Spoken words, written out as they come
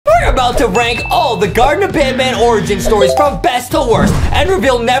We're about to rank all the Garten of Banban origin stories from best to worst and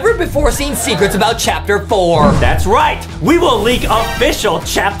reveal never-before-seen secrets about Chapter 4. That's right. We will leak official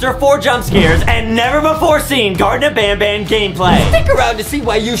Chapter 4 jump scares and never-before-seen Garten of Banban gameplay. Stick around to see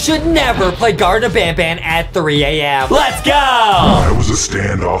why you should never play Garten of Banban at 3 a.m. Let's go! I was a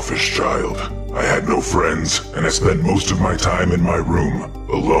standoffish child. I had no friends, and I spent most of my time in my room,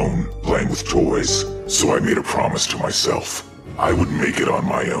 alone, playing with toys. So I made a promise to myself. I would make it on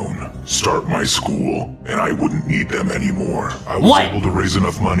my own, start my school, and I wouldn't need them anymore. I was able to raise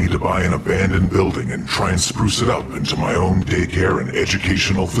enough money to buy an abandoned building and try and spruce it up into my own daycare and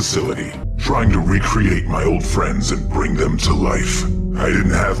educational facility, trying to recreate my old friends and bring them to life. I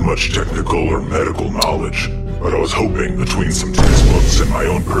didn't have much technical or medical knowledge, but I was hoping between some textbooks and my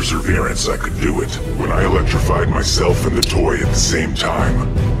own perseverance I could do it. When I electrified myself and the toy at the same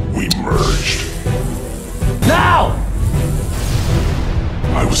time, we merged. Now!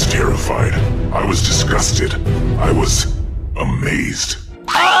 I was terrified. I was disgusted. I was amazed.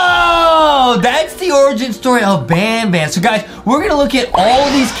 Oh, that's the origin story of Banban. So guys, we're gonna look at all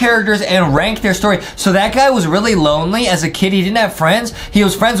these characters and rank their story. So that guy was really lonely as a kid. He didn't have friends. He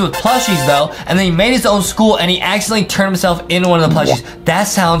was friends with plushies though, and then he made his own school and he accidentally turned himself into one of the plushies. That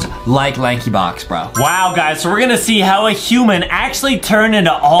sounds like LankyBox, bro. Wow, guys, so we're gonna see how a human actually turned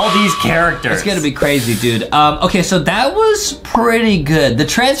into all these characters. It's gonna be crazy, dude. Okay, so that was pretty good. The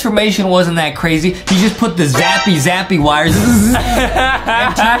transformation wasn't that crazy. He just put the zappy wires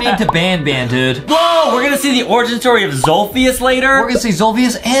and turned into Banban, dude. Whoa, we're gonna see the origin story of Zolphius later. We're gonna see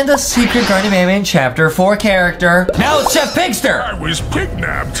Zolphius and a secret Garten of Banban Chapter 4 character. Now it's Chef Pigster. I was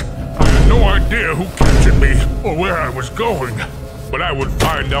kidnapped. I had no idea who captured me or where I was going, but I would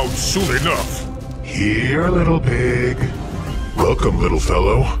find out soon enough. Here, little pig. Welcome, little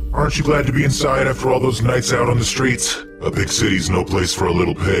fellow. Aren't you glad to be inside after all those nights out on the streets? A big city's no place for a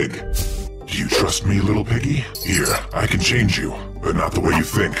little pig. Do you trust me, little piggy? Here, I can change you, but not the way you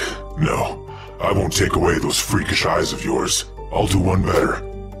think. No, I won't take away those freakish eyes of yours. I'll do one better.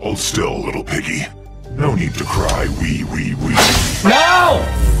 Hold still, little piggy. No need to cry, wee. No!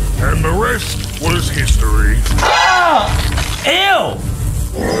 And the rest was history. Ah! Ew!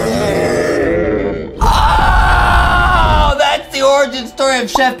 Oh, that's the origin story of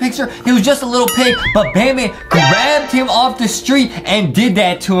Chef Pigster. He was just a little pig, but Banban grabbed him off the street and did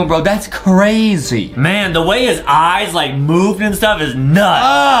that to him, bro. That's crazy. Man, the way his eyes like moved and stuff is nuts.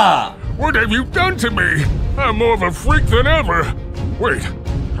 Ah! What have you done to me? I'm more of a freak than ever. Wait,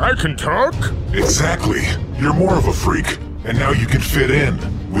 I can talk? Exactly. You're more of a freak, and now you can fit in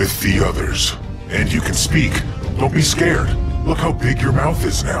with the others. And you can speak. Don't be scared. Look how big your mouth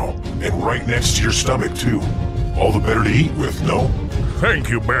is now, and right next to your stomach, too. All the better to eat with, no? Thank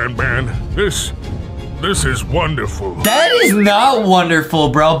you, Banban. This is wonderful. That is not wonderful,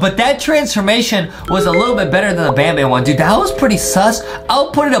 bro, but that transformation was a little bit better than the Banban one, dude. That was pretty sus.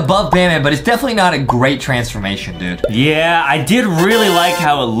 I'll put it above Banban, but it's definitely not a great transformation, dude. Yeah, I did really like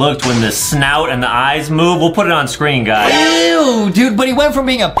how it looked when the snout and the eyes move. We'll put it on screen, guys. Ew, dude, but he went from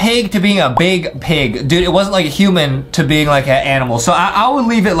being a pig to being a big pig. Dude, it wasn't like a human to being like an animal, so I would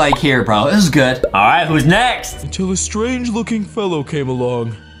leave it like here, bro. This is good. All right, who's next? Until a strange-looking fellow came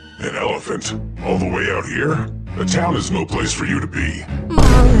along. An elephant? All the way out here? A town is no place for you to be.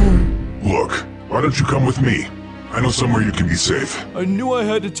 Look, why don't you come with me? I know somewhere you can be safe. I knew I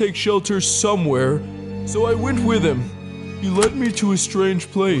had to take shelter somewhere, so I went with him. He led me to a strange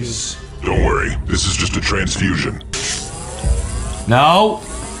place. Don't worry, this is just a transfusion. No.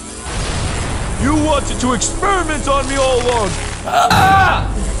 You wanted to experiment on me all along!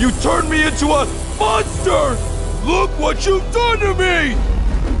 You turned me into a monster! Look what you've done to me!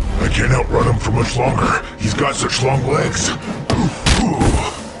 I can't outrun him for much longer. He's got such long legs.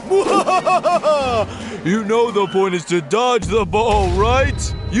 You know the point is to dodge the ball,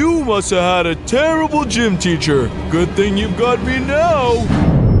 right? You must have had a terrible gym teacher. Good thing you've got me now.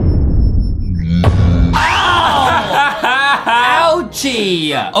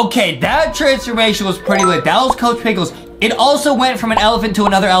 Ouchie! Okay, that transformation was pretty lit. That was Coach Pickles. It also went from an elephant to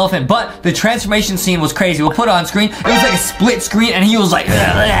another elephant, but the transformation scene was crazy. We'll put it on screen. It was like a split screen, and he was like...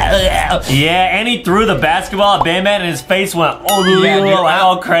 Yeah, and he threw the basketball at Banban, and his face went all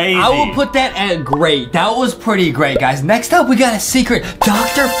crazy. I will put that at great. That was pretty great, guys. Next up, we got a secret.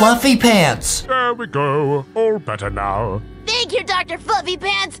 Dr. Fluffy Pants. There we go. All better now. Thank you, Dr. Fluffy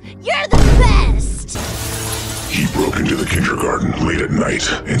Pants. You're the best. He broke into the kindergarten late at night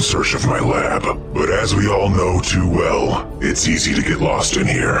in search of my lab. But as we all know too well, it's easy to get lost in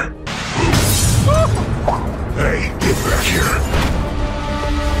here. Hey, get back here.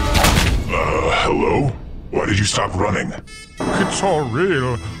 Hello? Why did you stop running? It's all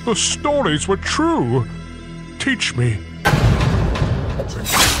real. The stories were true. Teach me.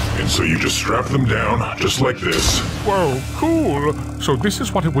 And so you just strap them down, just like this. Whoa, cool. So this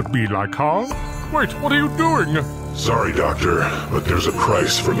is what it would be like, huh? Wait, what are you doing? Sorry, Doctor, but there's a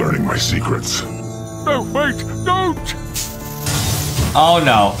price for learning my secrets. No, wait, don't! Oh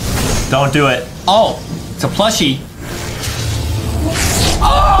no. Don't do it. Oh, it's a plushie.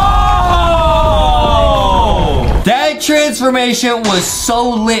 Oh! That transformation was so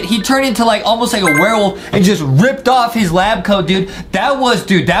lit. He turned into like almost like a werewolf and just ripped off his lab coat, dude. That was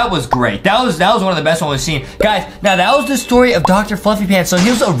great. That was one of the best ones we've seen. Guys, now that was the story of Dr. Fluffy Pants. So he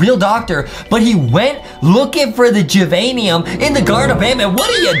was a real doctor, but he went looking for the Javanium in the Garden of Banban. What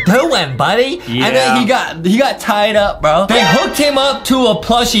are you doing, buddy? Yeah. And then he got tied up, bro. They hooked him up to a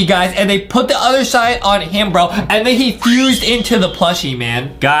plushie, guys, and they put the other side on him, bro. And then he fused into the plushie,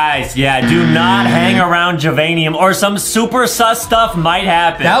 man. Guys, yeah, do not hang around Javanium or some super sus stuff might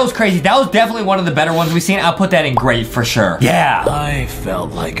happen. That was crazy. That was definitely one of the better ones we've seen. I'll put that in great for sure. Yeah. I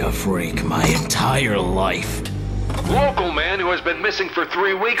felt like a freak my entire life. Local man who has been missing for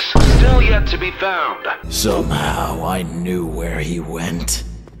 3 weeks, still yet to be found. Somehow I knew where he went.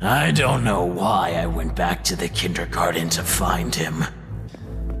 I don't know why I went back to the kindergarten to find him.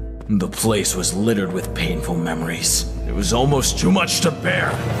 The place was littered with painful memories. It was almost too much to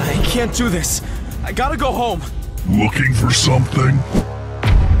bear. I can't do this. I gotta go home. Looking for something?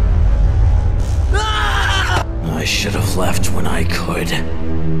 I should have left when I could.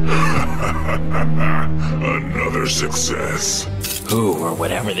 Another success. Who or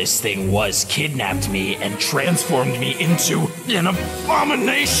whatever this thing was kidnapped me and transformed me into an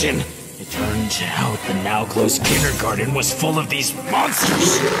abomination. It turned out the now closed kindergarten was full of these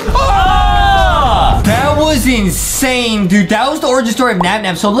monsters. That was insane, dude. That was the origin story of Nab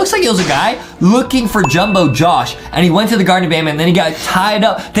Nab. So it looks like it was a guy looking for Jumbo Josh, and he went to the Garden of Banban, and then he got tied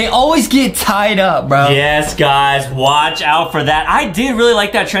up. They always get tied up, bro. Yes, guys, watch out for that. I did really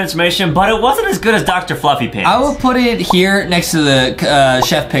like that transformation, but it wasn't as good as Dr. Fluffy Pants. I will put it here next to the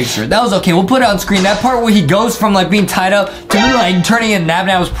chef picture. That was okay. We'll put it on screen. That part where he goes from like being tied up to like turning into Nab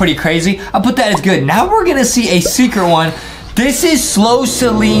Nab was pretty crazy. I'll put that as good. Now we're gonna see a secret one. This is Slow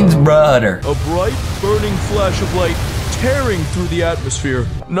Celine's brother. A bright, burning flash of light tearing through the atmosphere.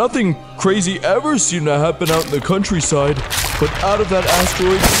 Nothing crazy ever seemed to happen out in the countryside, but out of that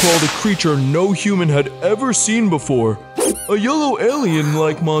asteroid crawled a creature no human had ever seen before. A yellow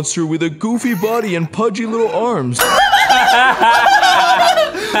alien-like monster with a goofy body and pudgy little arms. What's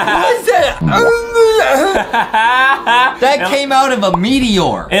that? That came out of a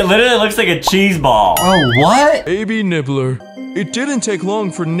meteor. It literally looks like a cheese ball. Oh, what? Baby Nibbler. It didn't take long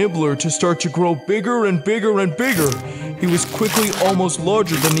for Nibbler to start to grow bigger and bigger and bigger. He was quickly almost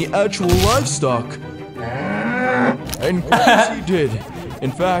larger than the actual livestock. And crazy he did.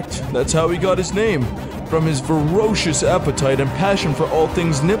 In fact, that's how he got his name, from his ferocious appetite and passion for all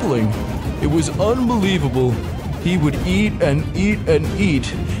things nibbling. It was unbelievable. He would eat and eat and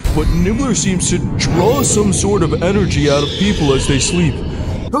eat, but Nibbler seems to draw some sort of energy out of people as they sleep.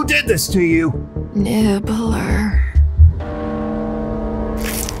 Who did this to you? Nibbler.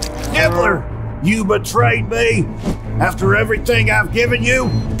 Nibbler! You betrayed me! After everything I've given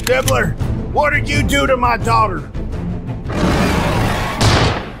you? Nibbler, what did you do to my daughter?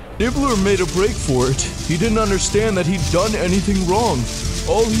 Nibbler made a break for it. He didn't understand that he'd done anything wrong.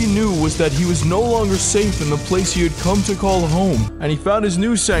 All he knew was that he was no longer safe in the place he had come to call home, and he found his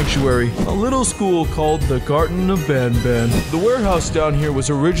new sanctuary, a little school called the Garten of Banban. The warehouse down here was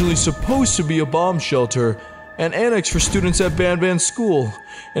originally supposed to be a bomb shelter, an annex for students at Banban School,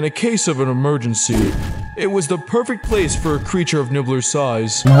 in a case of an emergency. It was the perfect place for a creature of Nibbler's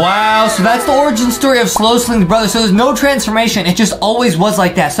size. Wow, so that's the origin story of Slow Celine's brother. So there's no transformation. It just always was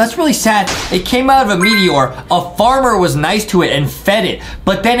like that. So that's really sad. It came out of a meteor. A farmer was nice to it and fed it.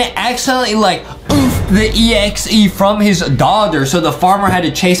 But then it accidentally like oofed the EXE from his daughter. So the farmer had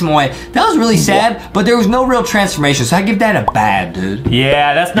to chase him away. That was really sad, but there was no real transformation. So I give that a bad, dude.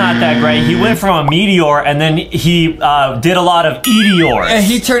 Yeah, that's not that great. He went from a meteor and then he did a lot of eteors. And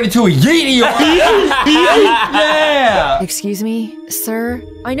he turned into a yeeteor. Yeah! Excuse me, sir?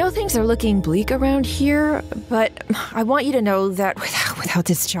 I know things are looking bleak around here, but I want you to know that without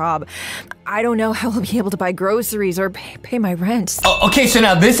this job, I don't know how I'll be able to buy groceries or pay my rent. Oh, okay, so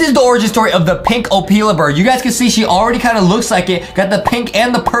now this is the origin story of the pink Opila bird. You guys can see she already kind of looks like it. Got the pink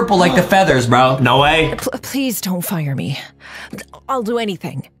and the purple like the feathers, bro. No way. Please don't fire me. I'll do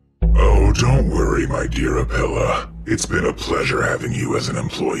anything. Oh, don't worry, my dear Apella. It's been a pleasure having you as an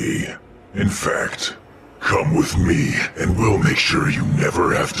employee. In fact, Come with me, and we'll make sure you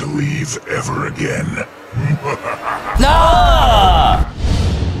never have to leave ever again. No!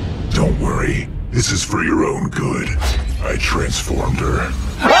 Don't worry, this is for your own good. I transformed her into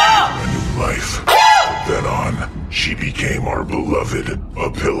a new life. From then on, she became our beloved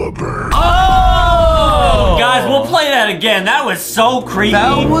Apilla Bird. Oh! Guys, we'll play that again. That was so creepy.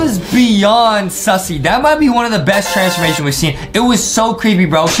 That was beyond sussy. That might be one of the best transformations we've seen. It was so creepy,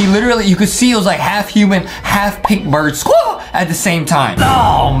 bro. She literally, you could see it was like half human, half pink bird squaw at the same time.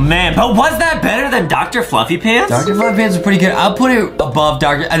 Oh, man. But was that better than Dr. Fluffy Pants? Dr. Fluffy Pants is pretty good. I'll put it above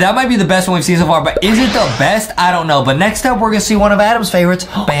Dr. That might be the best one we've seen so far, but is it the best? I don't know. But next up, we're going to see one of Adam's favorites,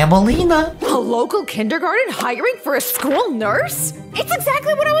 Bambolina. A local kindergarten hiring for a school nurse? It's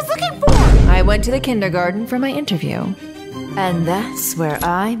exactly what I was looking for. I went to the kindergarten for my interview. And that's where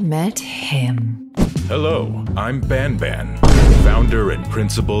I met him. Hello, I'm Banban, founder and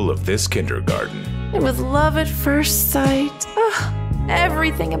principal of this kindergarten. It was love at first sight. Ugh,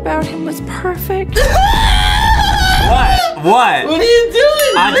 everything about him was perfect. What? What are you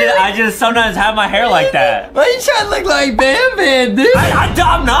doing? I just sometimes have my hair like that. Why are you trying to look like Banban, dude?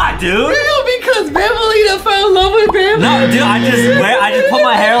 I'm not, dude. Real, because Bambolina fell in love with Banban. No, dude, I just put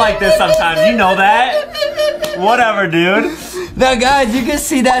my hair like this sometimes. You know that? Whatever, dude. Now, guys, you can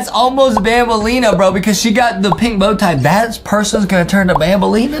see that's almost Bambolina, bro, because she got the pink bow tie. That person's gonna turn to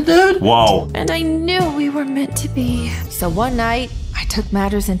Bambolina, dude. Whoa. And I knew we were meant to be. So one night, I took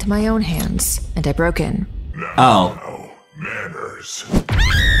matters into my own hands, and I broke in. Now, manners.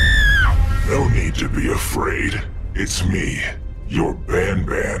 No need to be afraid. It's me, your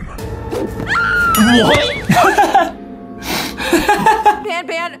Banban. What?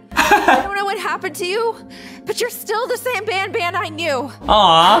 Banban, I don't know what happened to you, but you're still the same Banban I knew.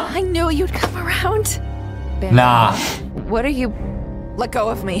 Aww. I knew you'd come around. Banban, Nah. What are you? Let go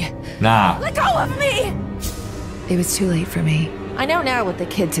of me. Nah. Let go of me! It was too late for me. I know now what the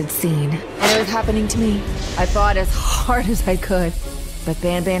kids had seen, and it was happening to me. I fought as hard as I could, but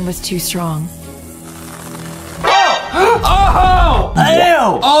Banban was too strong. Oh!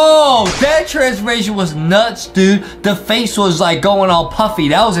 Ew! Oh, that transformation was nuts, dude. The face was like going all puffy.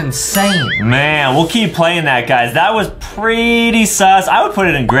 That was insane. Man, we'll keep playing that, guys. That was pretty sus. I would put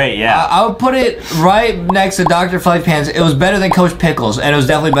it in great, yeah. I would put it right next to Dr. Fluffy Pants. It was better than Coach Pickles, and it was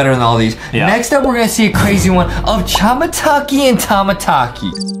definitely better than all these. Yeah. Next up, we're gonna see a crazy one of Chamataki and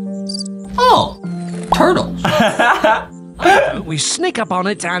Tamataki. Oh, turtles. We sneak up on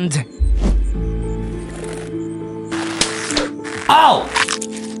it and... Oh!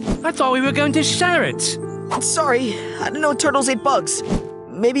 I thought we were going to share it. Sorry, I didn't know turtles ate bugs.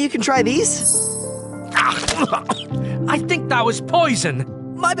 Maybe you can try these? I think that was poison.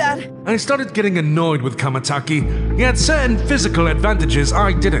 My bad. I started getting annoyed with Kamataki. He had certain physical advantages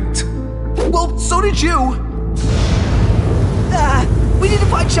I didn't. Well, so did you. We need to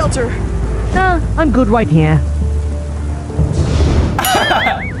find shelter. I'm good right here.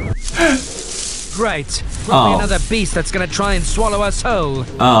 Great. Probably another beast that's gonna try and swallow us whole.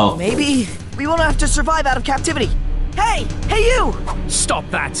 Oh. Maybe we won't have to survive out of captivity. Hey! Hey, you! Stop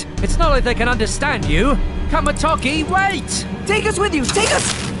that. It's not like they can understand you. Kamataki, wait! Take us with you! Take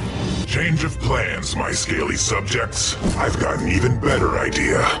us! Change of plans, my scaly subjects. I've got an even better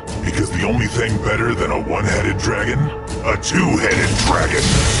idea. Because the only thing better than a one-headed dragon? A two-headed dragon.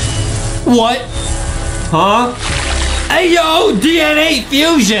 What? Huh? Hey, yo, DNA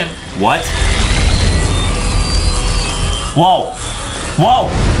fusion. What? Whoa. Whoa.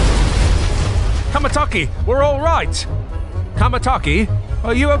 Kamataki, we're all right. Kamataki,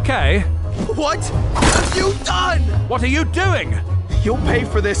 are you okay? What have you done? What are you doing? You'll pay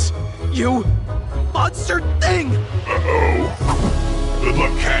for this, you monster thing! Uh-oh. Good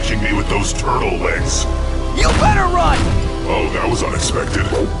luck catching me with those turtle legs. You better run! Oh, that was unexpected.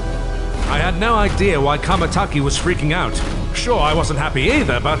 I had no idea why Kamataki was freaking out. Sure, I wasn't happy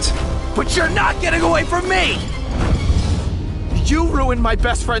either, but... But you're not getting away from me! You ruined my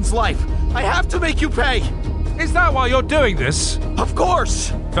best friend's life. I have to make you pay. Is that why you're doing this? Of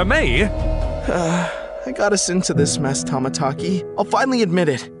course! For me? I got us into this mess, Tamataki. I'll finally admit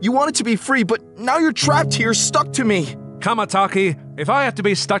it. You wanted to be free, but now you're trapped here, stuck to me. Kamataki, if I have to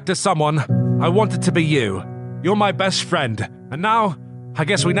be stuck to someone, I want it to be you. You're my best friend. And now, I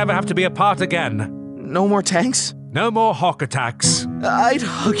guess we never have to be apart again. No more tanks? No more hawk attacks. I'd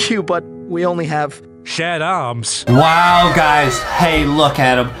hug you, but we only have... shared arms. Wow, guys. Hey, look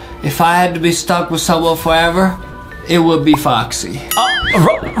at him. If I had to be stuck with someone forever, it would be Foxy.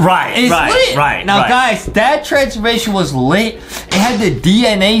 Right. Now, guys, that transformation was lit. It had the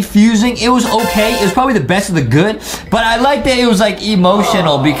DNA fusing. It was okay. It was probably the best of the good. But I like that it was like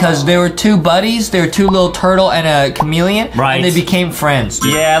emotional because there were two buddies. There were two little turtle and a chameleon. Right. And they became friends.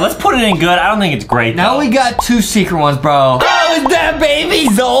 Yeah, let's put it in good. I don't think it's great. Now we got two secret ones, bro. Oh, is that baby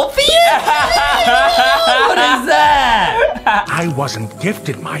Zolfius? What is that? I wasn't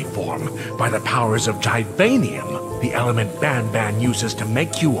gifted my form by the powers of Givanium, the element Banban uses to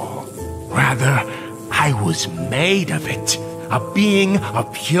make you all. Rather, I was made of it, a being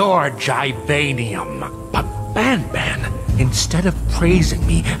of pure Givanium. But Banban, instead of praising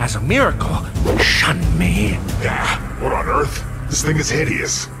me as a miracle, shunned me. What on earth? This thing is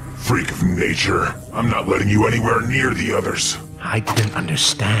hideous. Freak of nature. I'm not letting you anywhere near the others. I didn't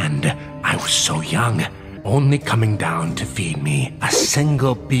understand. I was so young, only coming down to feed me a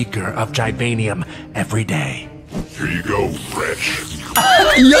single beaker of Givanium every day. Here you go, wretch.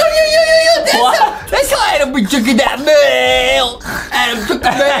 Yo. That's how Adam be drinking that milk. Adam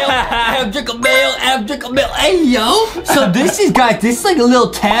took a milk. Hey, yo. So this is, guys, this is like a little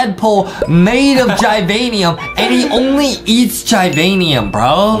tadpole made of Givanium, and he only eats Givanium,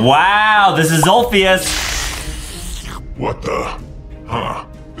 bro. Wow, this is Zolfius. What the? Huh.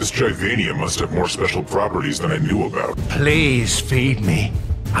 This Givanium must have more special properties than I knew about. Please feed me.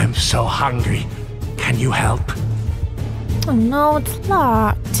 I'm so hungry. Can you help? Oh no, it's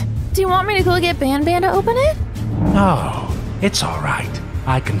locked. Do you want me to go get Banban to open it? No, it's all right.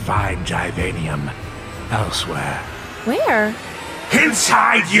 I can find Givanium elsewhere. Where?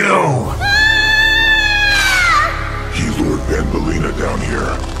 Inside you! He lured Banbalina down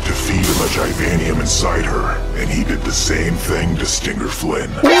here to feed him a Givanium inside her, and he did the same thing to Stinger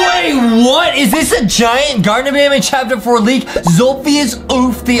Flynn. Wait, what? Is this a giant Garten of Banban Chapter 4 leak? Zolfius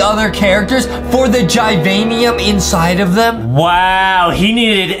oofed the other characters for the Givanium inside of them? Wow, he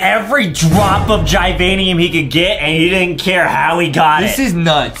needed every drop of Givanium he could get, and he didn't care how he got it. This is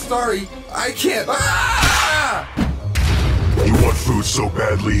nuts. Sorry, I can't. You want food so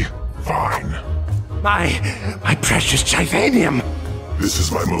badly? Fine. My precious Givanium. This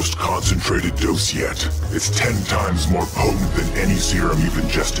is my most concentrated dose yet. It's 10 times more potent than any serum you've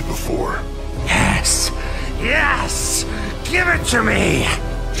ingested before. Yes! Give it to me!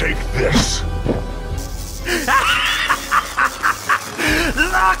 Take this.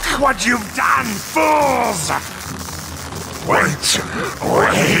 Look what you've done, fools! Wait!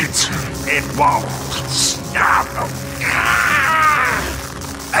 It won't stop!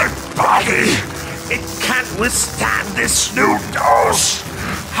 A body! It can't withstand this new dose!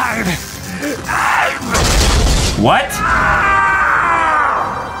 What?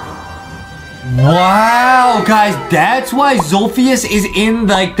 Wow, guys, that's why Zolfius is in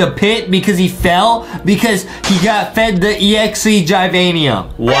like the pit, because he fell because he got fed the EXE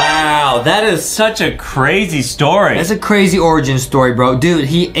Givanium. Wow, that is such a crazy story. That's a crazy origin story, bro. Dude,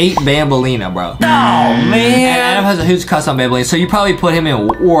 he ate Banbalina, bro. Oh, man. And Adam has a huge cuss on Banbalina, so you probably put him in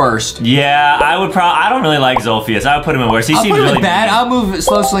worst. Yeah, I would probably. I don't really like Zolfius. I would put him in worst. He seems really bad. I'll move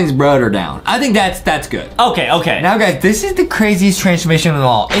Slow Sling's brother down. I think that's good. Okay. Now, guys, this is the craziest transformation of them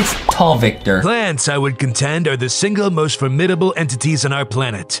all. It's Tall Victor. Plants, I would contend, are the single most formidable entities on our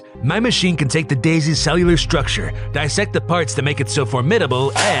planet. My machine can take the daisy's cellular structure, dissect the parts that make it so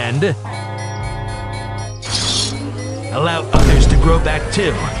formidable, and allow others to grow back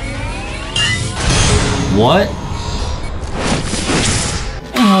too. What?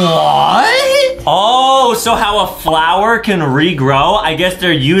 What? Oh, so how a flower can regrow? I guess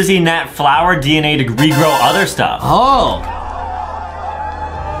they're using that flower DNA to regrow other stuff. Oh.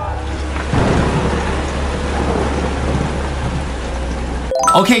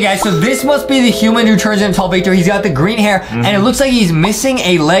 Okay, guys, so this must be the human who turns into Tall Victor. He's got the green hair, and it looks like he's missing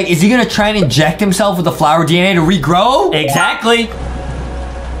a leg. Is he gonna try and inject himself with the flower DNA to regrow? Exactly.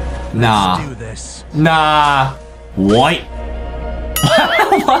 Nah. Let's do this. Nah. What?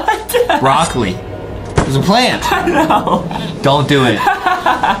 What? Broccoli. There's a plant. I know. Don't do it.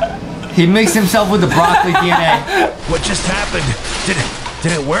 He mixed himself with the broccoli DNA. What just happened?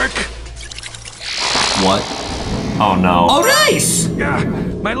 Did it work? What? Oh no. Oh, nice! Yeah,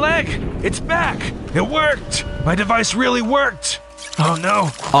 my leg! It's back! It worked! My device really worked! Oh no.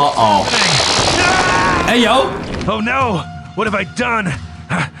 Uh-oh. Hey, yo! Oh no! What have I done?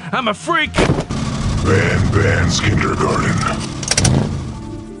 I'm a freak! Banban's kindergarten.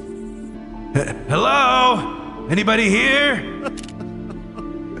 Hello? Anybody here?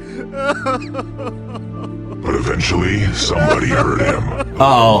 But eventually, somebody heard him.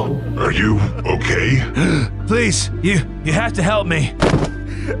 Uh-oh. Are you okay? Please, you have to help me.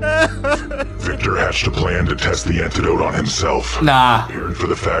 Victor hatched a plan to test the antidote on himself. Nah. Prepared for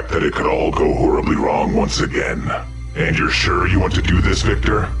the fact that it could all go horribly wrong once again. And you're sure you want to do this,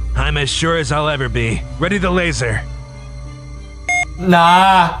 Victor? I'm as sure as I'll ever be. Ready the laser.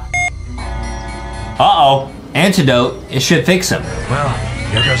 Nah. Uh-oh. Antidote. It should fix him. Well,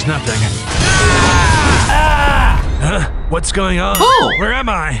 here goes nothing. Huh? What's going on? Oh! Where am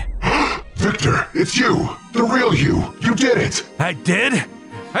I? Victor, it's you! The real you! You did it! I did?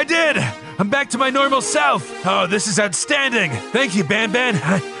 I did! I'm back to my normal self! Oh, this is outstanding! Thank you, Banban.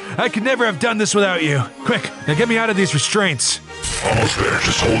 I could never have done this without you. Quick, now get me out of these restraints. Almost there.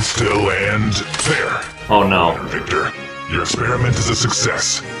 Just hold still and... there. Oh no. Victor, your experiment is a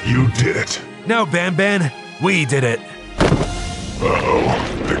success. You did it. No, Banban. We did it. Uh-oh.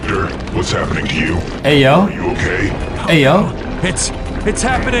 Victor, what's happening to you? Hey, yo. Are you okay? Hey, yo. It's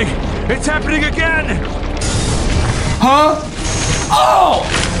happening! It's happening again! Huh? Oh!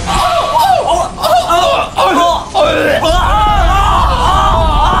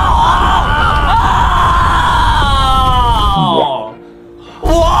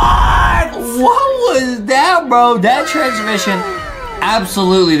 What? What was that, bro? That transformation,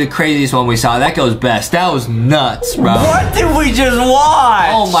 absolutely the craziest one we saw. That goes best. That was nuts, bro. What did we just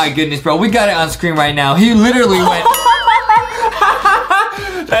watch? Oh my goodness, bro. We got it on screen right now. He literally went...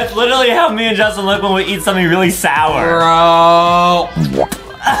 That's literally how me and Justin look when we eat something really sour. Bro.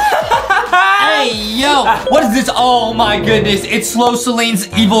 Hey, yo. What is this? Oh my goodness. It's Slow Celine's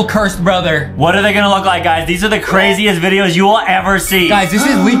evil cursed brother. What are they gonna look like, guys? These are the craziest videos you will ever see. Guys, this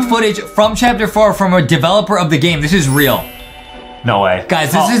is leaked footage from Chapter 4 from a developer of the game. This is real. No way.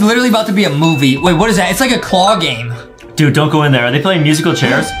 Guys, this is literally about to be a movie. Wait, what is that? It's like a claw game. Dude, don't go in there. Are they playing musical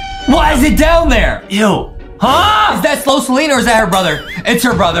chairs? Why is it down there? Ew. Huh? Is that Slow Celine or is that her brother? It's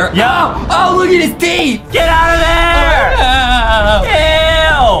her brother. Yeah. Oh, look at his teeth. Get out of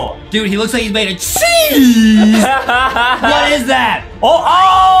there! Ew! Dude, he looks like he's made of cheese. What is that?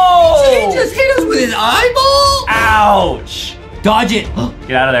 Oh! He just hit us with his eyeball? Ouch! Dodge it.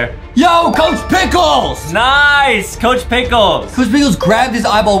 Get out of there. Yo, Coach Pickles! Nice! Coach Pickles! Coach Pickles grabbed his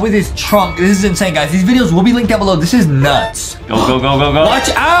eyeball with his trunk. This is insane, guys. These videos will be linked down below. This is nuts. Go, go, go, go, go.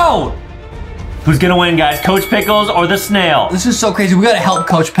 Watch out! Who's gonna win, guys? Coach Pickles or the snail? This is so crazy. We gotta help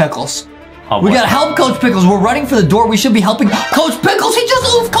Coach Pickles. Oh, we gotta help Coach Pickles. We're running for the door. We should be helping Coach Pickles. He just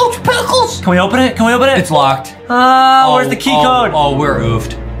oofed Coach Pickles. Can we open it? Can we open it? It's locked. Where's the key code? Oh, we're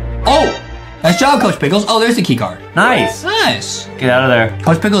oofed. Oh, nice job, Coach Pickles. Oh, there's the key card. Nice. Nice. Get out of there.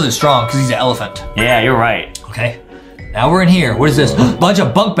 Coach Pickles is strong because he's an elephant. Yeah, you're right. Okay. Now we're in here. What is this? Bunch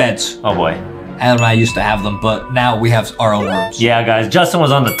of bunk beds. Oh, boy. Adam and I used to have them, but now we have our own rooms. Yeah, guys. Justin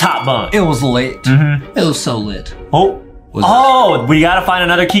was on the top bunk. It was lit. Mm-hmm. It was so lit. Oh. We gotta find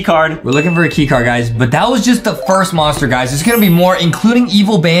another key card. We're looking for a key card, guys, but that was just the first monster, guys. There's gonna be more, including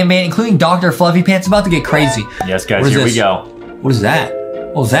Evil Banban, including Dr. Fluffy Pants. It's about to get crazy. Yes, guys, here we go. What is that?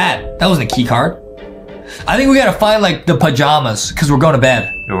 What was that? That wasn't a key card. I think we gotta find, like, the pajamas, because we're going to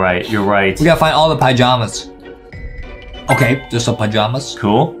bed. You're right, you're right. We gotta find all the pajamas. Okay, there's some pajamas.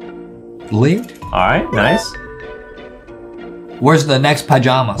 Cool. Lit. Alright, nice. Where's the next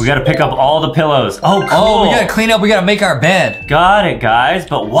pajamas? We gotta pick up all the pillows. Oh, cool. Oh, we gotta clean up. We gotta make our bed. Got it, guys.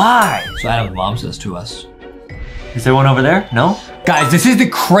 But why? So Adam's mom says to us. Is there one over there? No? Guys, this is the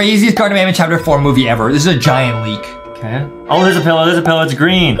craziest Garten of Banban Chapter 4 movie ever. This is a giant leak. Okay. Oh, there's a pillow. There's a pillow. It's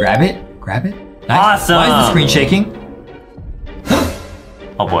green. Grab it. Grab it. Nice. Awesome. Why is the screen shaking?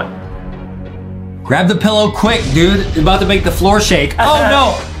 Oh, boy. Grab the pillow quick, dude. It's about to make the floor shake. Oh,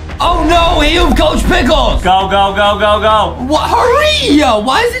 no. Oh no, he oofed Coach Pickles! Go, go, go, go, go! What? Hurry!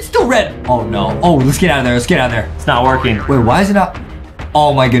 Why is it still red? Oh no. Oh, let's get out of there. Let's get out of there. It's not working. Wait, why is it not?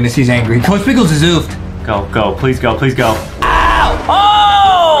 Oh my goodness, he's angry. Coach Pickles is oofed. Go, go, please go, please go. Ow!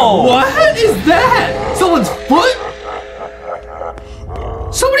 Oh! What is that? Someone's foot?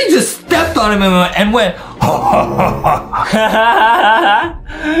 Somebody just stepped on him and went.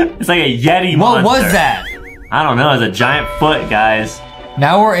 It's like a Yeti monster. What was that? I don't know. It's a giant foot, guys.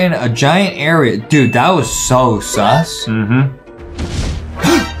 Now we're in a giant area. Dude, that was so sus. Mm-hmm.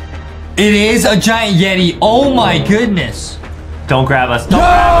 It is a giant Yeti. Oh my goodness. Don't grab us. Don't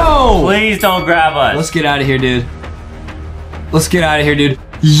grab us. Please don't grab us. Let's get out of here, dude. Let's get out of here, dude.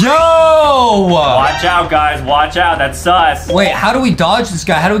 Yo! Watch out, guys. Watch out. That's sus. Wait, how do we dodge this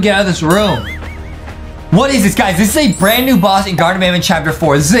guy? How do we get out of this room? What is this, guys? This is a brand new boss in Garten of Banban Chapter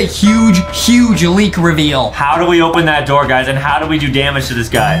 4. This is a huge, huge leak reveal. How do we open that door, guys? And how do we do damage to this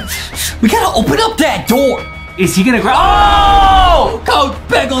guy? We gotta open up that door. Is he gonna grab? Oh! Coach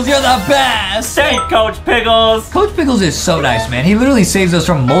Pickles, you're the best! Thank Coach Pickles! Coach Pickles is so nice, man. He literally saves us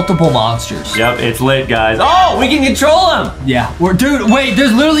from multiple monsters. Yep, it's lit, guys. Oh, we can control him! Yeah, dude, wait,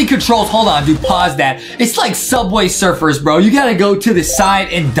 there's literally controls. Hold on, dude, pause that. It's like Subway Surfers, bro. You gotta go to the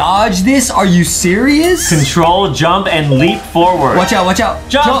side and dodge this. Are you serious? Control, jump, and leap forward. Watch out, watch out.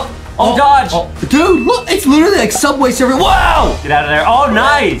 Jump! Oh, dodge! Oh. Dude, look, it's literally like Subway Surfer. Wow! Get out of there. Oh,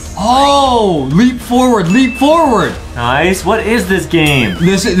 nice! Oh, leap forward, leap forward. Nice. What is this game?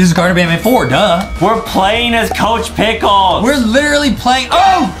 This is Garten of Banban 4, duh. We're playing as Coach Pickles. We're literally playing.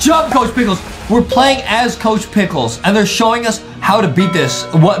 Oh, jump, Coach Pickles. We're playing as Coach Pickles, and they're showing us how to beat this,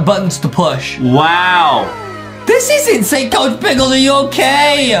 what buttons to push. Wow. This is insane. Coach Pickles, are you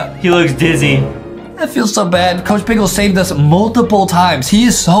okay? He looks dizzy. I feel so bad. Coach Pickles saved us multiple times. He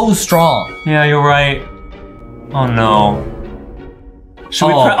is so strong. Yeah, you're right. Oh no. Should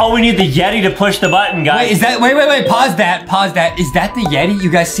we? Oh, we need the Yeti to push the button, guys. Wait, is that? Wait. Pause that. Pause that. Is that the Yeti?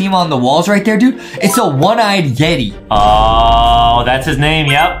 You guys see him on the walls right there, dude? It's a one-eyed Yeti. Oh, that's his name.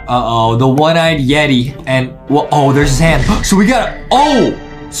 Yep. Uh-oh, the one-eyed Yeti. And well, oh, there's his hand. So we gotta. Oh.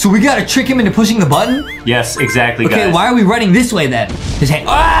 So we gotta trick him into pushing the button? Yes, exactly, guys. Okay, why are we running this way then? His hand.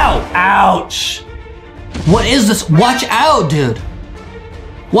 Ow! Ouch! What is this? Watch out, dude.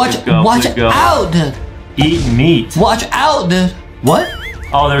 Watch out, dude. Eat meat. Watch out, dude. What?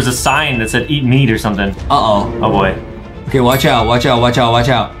 Oh, there's a sign that said eat meat or something. Uh-oh. Oh, boy. Okay, watch out, watch out, watch out, watch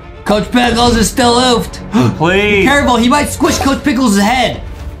out. Coach Pickles is still oofed. Please. Careful, he might squish Coach Pickles' head.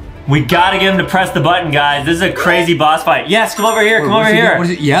 We gotta get him to press the button, guys. This is a crazy boss fight. Yes, come over here, come over here. What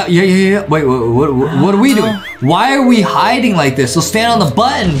is it? Yeah. Wait, what are we doing? Why are we hiding like this? So stand on the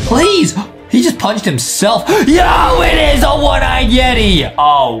button, please. He just punched himself. Yo, it is a one-eyed Yeti.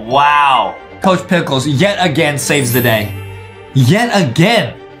 Oh, wow. Coach Pickles yet again saves the day. Yet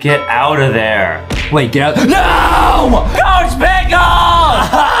again. Get out of there. Wait, get out. No! Coach Pickles!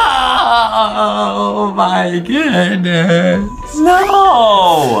 Oh my goodness.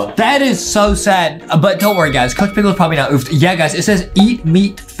 No! That is so sad. But don't worry, guys. Coach Pickles probably not oofed. Yeah, guys, it says eat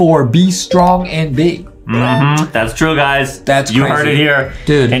meat for be strong and big. Mm-hmm. That's true, guys. That's you crazy. heard it here.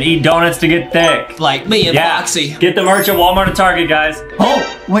 Dude. And eat donuts to get thick. Like me and Foxy. Get the merch at Walmart and Target, guys. Oh,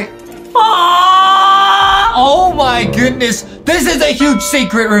 wait. Oh my goodness. This is a huge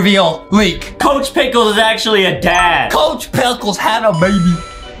secret reveal leak. Coach Pickles is actually a dad. Coach Pickles had a baby.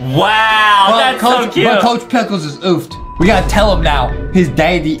 Wow, that's so cute. But Coach Pickles is oofed. We gotta tell him now. His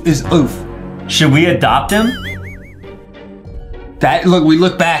daddy is oof. Should we adopt him? Look, we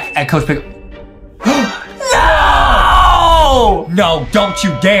look back at Coach Pickles. No! No, don't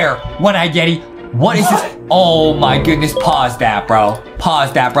you dare. One-eyed Yeti. What is this? Oh my goodness, pause that, bro.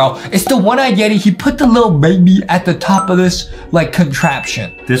 Pause that, bro. It's the one-eyed Yeti. He put the little baby at the top of this, like,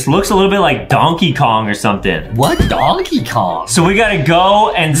 contraption. This looks a little bit like Donkey Kong or something. What? Donkey Kong? So we gotta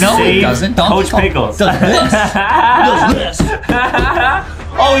go and save it doesn't. Coach Pickles. Does this. Does this.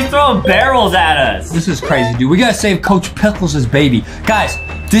 Oh, he's throwing barrels at us. This is crazy, dude. We gotta save Coach Pickles' baby. Guys,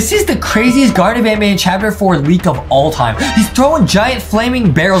 this is the craziest Garten of Banban Chapter 4 leak of all time. He's throwing giant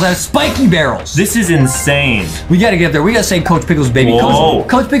flaming barrels at us, spiky barrels. This is insane. We gotta get there. We gotta save Coach Pickles' baby.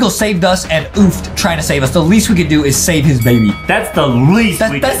 Coach Pickles saved us and oofed trying to save us. The least we could do is save his baby. That's the least we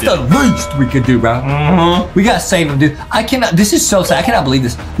could do. That's the least we could do, bro. Mm-hmm. We gotta save him, dude. I cannot, this is so sad. I cannot believe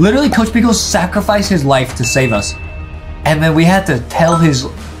this. Literally, Coach Pickles sacrificed his life to save us. And then we had to tell his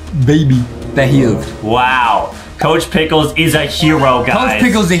baby that he oofed. Wow. Coach Pickles is a hero, guys. Coach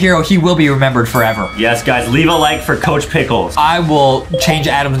Pickles is a hero. He will be remembered forever. Yes, guys. Leave a like for Coach Pickles. I will change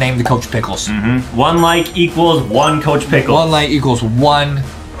Adam's name to Coach Pickles. Mm-hmm. 1 like equals 1 Coach Pickles. 1 like equals 1.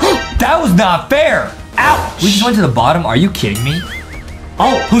 That was not fair. Ouch. We just went to the bottom. Are you kidding me?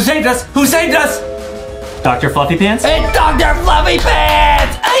 Oh, who saved us? Who saved us? Dr. Fluffy Pants? It's Dr. Fluffy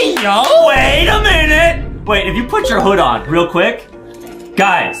Pants! Hey, yo! Wait a minute! Wait, if you put your hood on real quick.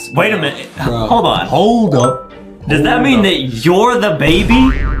 Guys, wait a minute. Bro, hold on. Hold up. Does that mean that you're the baby?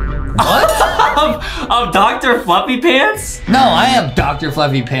 What? of Dr. Fluffy Pants? No, I am Dr.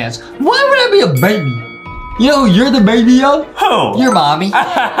 Fluffy Pants. Why would I be a baby? You know, you're the baby, yo. Who? Your mommy.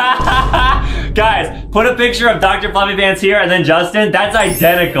 Guys, put a picture of Dr. Fluffy Pants here and then Justin. That's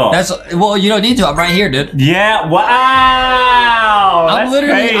identical. Well, you don't need to. I'm right here, dude. Yeah. Wow.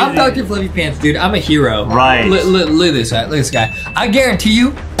 I'm Dr. Fluffy Pants, dude. I'm a hero. Right. Look at this guy. Look at this guy. I guarantee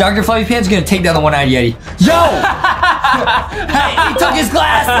you, Dr. Fluffy Pants is gonna take down the one-eyed Yeti. Yo! Hey, he took his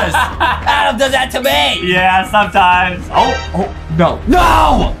glasses. Adam does that to me. Yeah, sometimes. Oh, no.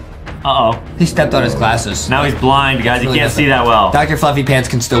 No! Uh-oh. He stepped on his glasses. Now he's blind, guys. He can't see that well. Dr. Fluffy Pants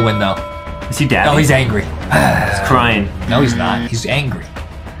can still win, though. Is he dabbing? No, he's angry. He's crying. No, he's not. He's angry.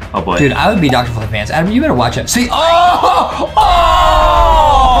 Oh boy. Dude, I would be Dr. Fluffy Pants. Adam, you better watch out. See, See,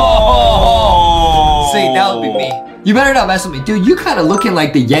 that would be me. You better not mess with me. Dude, you kind of looking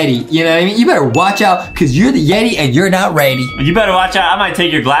like the Yeti. You know what I mean? You better watch out, because you're the Yeti and you're not ready. You better watch out. I might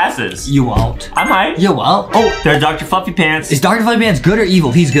take your glasses. You won't. I might. You won't. Oh, there's Dr. Fluffy Pants. Is Dr. Fluffy Pants good or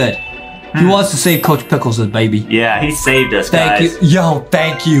evil? He's good. He wants to save Coach Pickles' baby. Yeah, he saved us, guys. Thank you. Yo,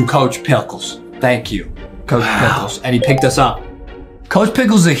 thank you, Coach Pickles. Thank you, Coach Pickles. And he picked us up. Coach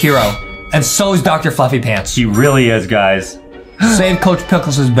Pickles is a hero, and so is Dr. Fluffy Pants. He really is, guys. Save Coach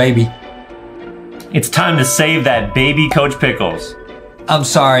Pickles' baby. It's time to save that baby Coach Pickles. I'm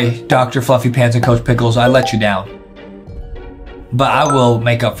sorry, Dr. Fluffy Pants and Coach Pickles. I let you down. But I will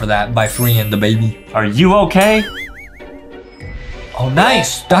make up for that by freeing the baby. Are you okay? Oh,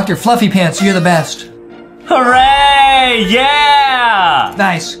 nice. Dr. Fluffy Pants, you're the best. Hooray! Yeah!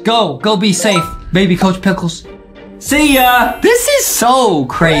 Nice. Go be safe, baby Coach Pickles. See ya! This is so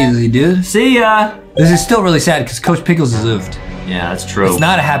crazy, dude. See ya! This is still really sad because Coach Pickles is oofed. Yeah, that's true. It's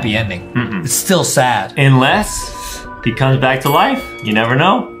not a happy ending. It's still sad. Unless he comes back to life. You never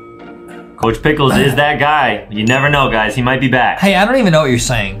know. Coach Pickles is that guy. You never know, guys. He might be back. Hey, I don't even know what you're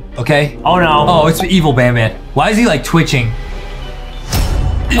saying, okay? Oh, no. Oh, it's the evil Banban. Why is he, like, twitching?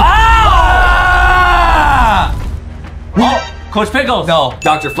 Ah! Oh, Coach Pickles. No,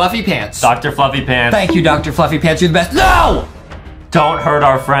 Dr. Fluffy Pants. Dr. Fluffy Pants. Thank you, Dr. Fluffy Pants. You're the best. No! Don't hurt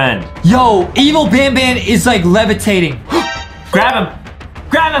our friend. Yo, evil Banban is, like, levitating. Grab him.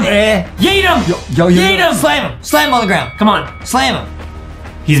 Grab him. Yeet him. Yo, Yeet him. Slam him. Slam him on the ground. Come on. Slam him.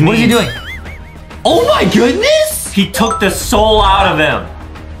 He's mean. What is he doing? Oh my goodness! He took the soul out of him.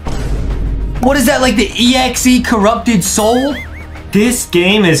 What is that, like the EXE corrupted soul? This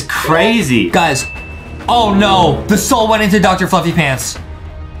game is crazy. Guys, oh no, the soul went into Dr. Fluffy Pants.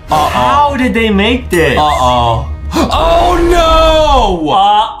 How did they make this? Oh no!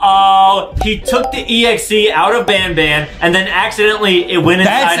 He took the EXE out of Banban and then accidentally it went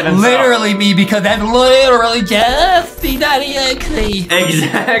inside of himself. That's literally me because that's literally Justy.exe.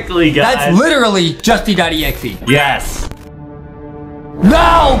 Exactly, guys. That's literally Justy.exe. Yes.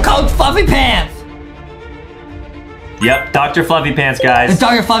 No, Coach Fluffy Pants! Yep, Dr. Fluffy Pants, guys. It's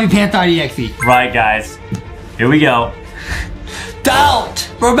Dr. Fluffy Pants.exe. Right, guys. Here we go. Don't!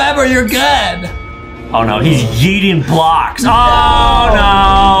 Remember, you're good! Oh no, he's yeeting blocks. Oh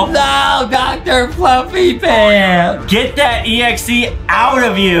no! No, Dr. Fluffy Pants! Get that EXE out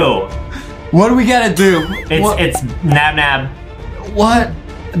of you! What do we gotta do? It's Nab Nab. What?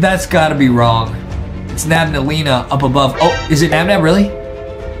 That's gotta be wrong. It's Nab Nalina up above. Oh, is it Nab Nab really?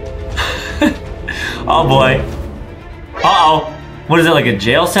 Oh boy. Uh-oh. What is it, like a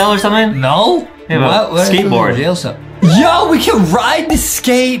jail cell or something? No. Yeah, what skateboard. Jail cell. Yo, we can ride the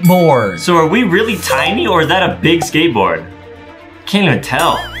skateboard. So are we really tiny or is that a big skateboard? Can't even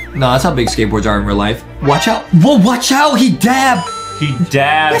tell. No, that's how big skateboards are in real life. Watch out. Whoa, watch out. He dabbed. He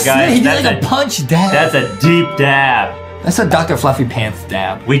dabbed, guys. He did like a punch dab. That's a deep dab. That's a Dr. Fluffy Pants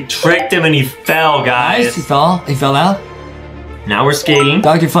dab. We tricked him and he fell, guys. Nice, he fell. He fell out. Now we're skating.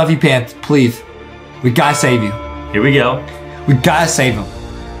 Dr. Fluffy Pants, please. We gotta save you. Here we go. We gotta save him.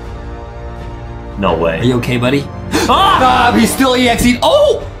 No way. Are you okay, buddy? Ah! He's still EXE'd.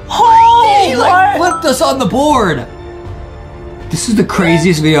 Oh! He like flipped us on the board. This is the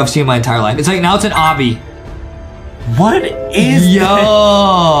craziest video I've seen in my entire life. It's like now it's an obby. What is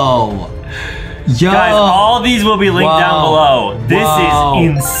Yo! Guys, all these will be linked down below. This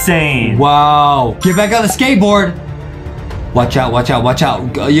is insane. Wow. Get back on the skateboard. Watch out, watch out, watch out.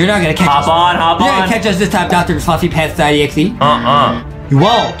 You're not gonna catch us. Hop You're on. gonna catch us this time, Dr. Fluffy Pants.exe. You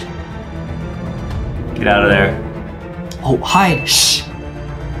won't. Get out of there. Oh, hide. Shh.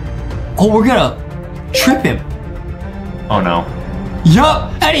 Oh, we're gonna trip him. Oh no.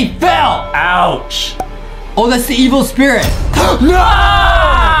 Yup, and he fell. Ouch. Oh, that's the evil spirit. No!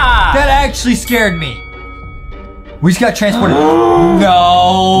 That actually scared me. We just got transported.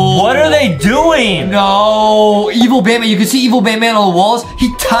 No. What are they doing? No. Evil Banban. You can see Evil Banban on the walls.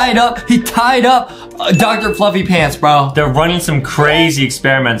 He tied up Dr. Fluffy Pants, bro. They're running some crazy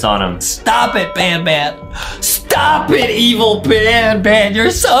experiments on him. Stop it, Banban. Stop it, Evil Banban. You're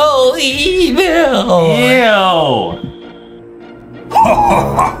so evil. Ew.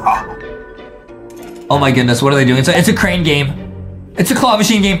 Oh my goodness, what are they doing? It's a crane game. It's a claw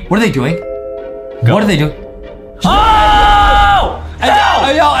machine game. What are they doing? What are they doing? Oh!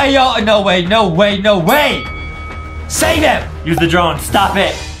 Hey, yo, no way. Save him! Use the drone, stop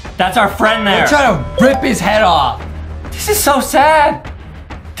it. That's our friend there. They're trying to rip his head off. This is so sad.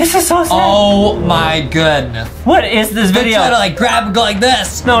 This is so sad. Oh my goodness. What is this video? They're trying to like grab and go like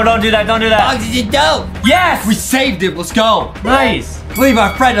this. No, don't do that, don't do that. Don't. Yes! We saved it, let's go. Nice. Leave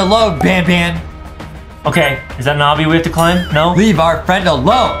our friend alone, Banban. Okay, is that an obby we have to climb? No? Leave our friend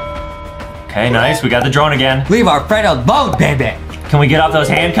alone. Okay, nice. We got the drone again. Leave our friend alone, Banban. Can we get off those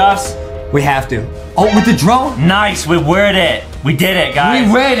handcuffs? We have to. Oh, with the drone? Nice, we whirred it. We did it, guys.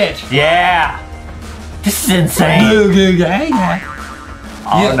 We whirred it. Yeah. This is insane.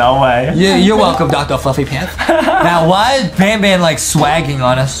 Oh, no way. Yeah, you're welcome, Dr. Fluffy Pants. Now, why is Banban like swagging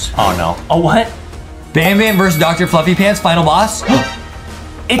on us? Oh, no. Oh, what? Banban versus Dr. Fluffy Pants, final boss?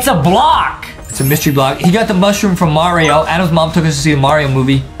 It's a block. It's a mystery block. He got the mushroom from Mario. Adam's mom took us to see the Mario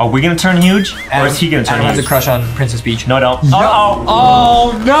movie. Are we gonna turn huge? Or is he gonna turn Adam huge? has a crush on Princess Peach. No, don't. Uh-oh.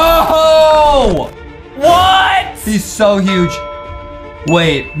 Oh, no! What? He's so huge.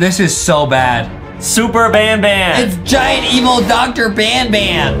 Wait, this is so bad. Super Banban. It's giant evil Dr.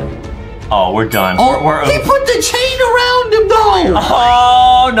 Banban. Oh, we're done. Oh, he put the chain around him though.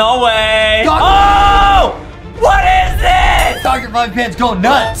 Oh, no way. Oh! What is this? Dr. Fluffy Pants going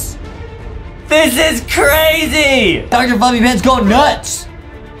nuts. This is crazy. Dr. Fluffy Pants going nuts.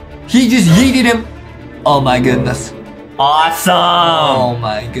 He just yeeted him. Oh my goodness. Awesome. Oh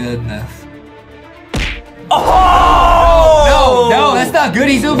my goodness. Oh! No, that's not good.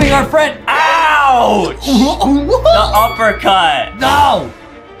 He's moving our friend. Ouch! The uppercut. No!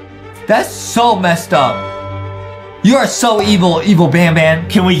 That's so messed up. You are so evil, evil Banban.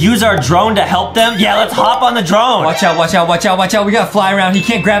 Can we use our drone to help them? Yeah, let's hop on the drone. Watch out, watch out, watch out, watch out. We gotta fly around. He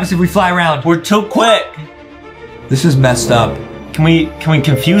can't grab us if we fly around. We're too quick. This is messed up. Can we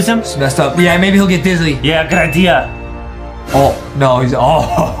confuse him? It's messed up. Yeah, maybe he'll get dizzy. Yeah, good idea. Oh, no,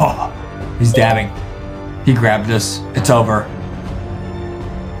 he's dabbing. He grabbed us. It's over.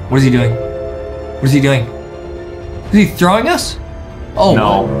 What is he doing? What is he doing? Is he throwing us? Oh,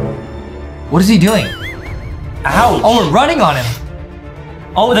 no. What is he doing? Ouch. Oh, we're running on him.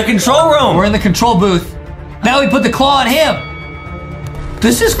 Oh, the control room. We're in the control booth. Now we put the claw on him.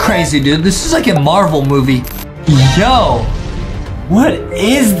 This is crazy, dude. This is like a Marvel movie. Yo. What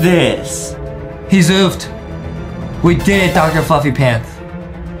is this? He's oofed. We did it, Dr. Fluffy Pants.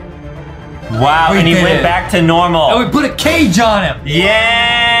 Wow, and he went back to normal. And we put a cage on him.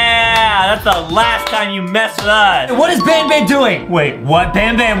 Yeah, that's the last time you mess with us. And what is Banban doing? Wait, what?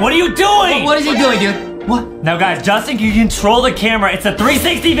 Banban, what are you doing? What is he doing, dude? What? Now, guys, Justin can control the camera. It's a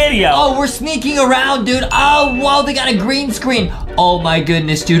 360 video. Oh, we're sneaking around, dude. Oh, wow, they got a green screen. Oh, my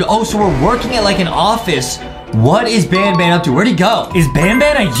goodness, dude. Oh, so we're working at like an office. What is Banban up to? Where'd he go? Is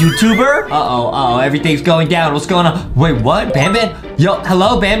Banban a YouTuber? Uh-oh, everything's going down. What's going on? Wait, what? Banban? Yo,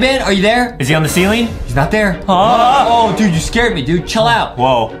 hello, Banban? Are you there? Is he on the ceiling? He's not there. Oh, dude, you scared me, dude. Chill out.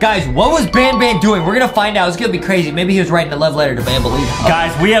 Whoa. Guys, what was Banban doing? We're gonna find out. It's gonna be crazy. Maybe he was writing a love letter to Banbalina.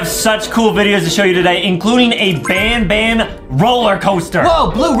 Guys, we have such cool videos to show you today, including a Banban roller coaster.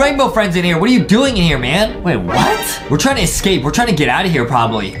 Whoa, Blue Rainbow Friend's in here. What are you doing in here, man? Wait, what? We're trying to escape. We're trying to get out of here,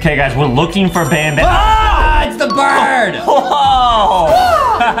 probably. Okay, guys, we're looking for Banban. Ah, it's the bird. Whoa!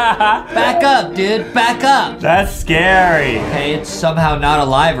 Back up, dude. Back up. That's scary. Hey, it's somehow not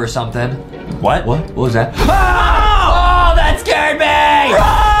alive or something. What? What was that? Oh, that scared me!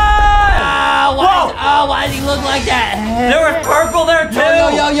 Run! Why does he look like that? There was purple there too.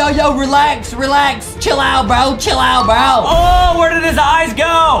 Yo, relax. Chill out, bro. Oh, where did his eyes go?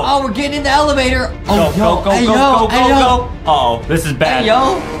 Oh, we're getting in the elevator. Oh, go. Uh-oh, this is bad. Hey,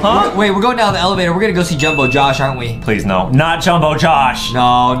 yo. Huh? We're going down the elevator. We're gonna go see Jumbo Josh, aren't we? Please, no. Not Jumbo Josh.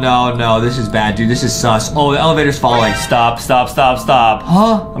 No. This is bad, dude. This is sus. Oh, the elevator's falling. Stop.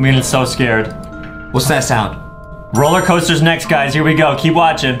 Huh? I'm getting so scared. What's that sound? Roller coaster's next, guys. Here we go. Keep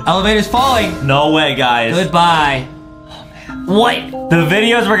watching. Elevator's falling. No way, guys. Goodbye. Wait. The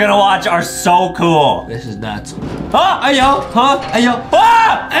videos we're gonna watch are so cool. This is nuts. Huh? Hey, yo.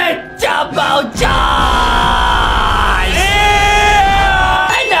 Ah! It's Jumbo Josh!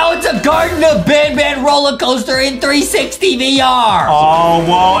 And now it's a Garten of Banban roller coaster in 360 VR. Oh,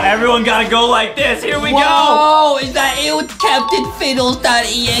 whoa. Everyone gotta go like this. Here we go. Whoa, is that it with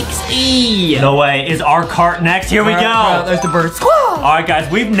CaptainFiddles.exe? No way. Is our cart next? Here we go. There's the bird. All right, guys.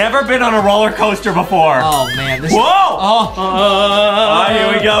 We've never been on a roller coaster before. Oh, man. This Whoa! Oh, here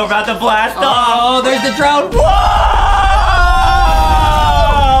we go. We're about to blast off. Oh, there's the drone. Whoa!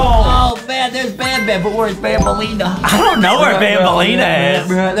 Oh, man. There's Banban, but where's Banbalina? I don't know where Banbalina is.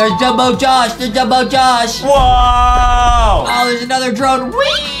 There's Jumbo Josh. Whoa! Oh, there's another drone.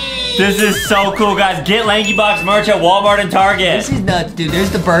 Whee! This is so cool, guys. Get LankyBox merch at Walmart and Target. This is nuts, dude.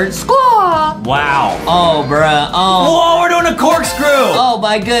 There's the bird. Squaw! Wow. Oh, bruh. Oh. Whoa, we're doing a corkscrew. Oh,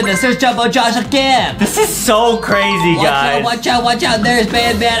 my goodness. There's Jumbo Josh again. This is so crazy, guys. Watch out. There's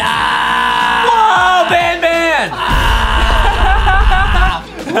Banban. Ah! Whoa, Banban! Ah!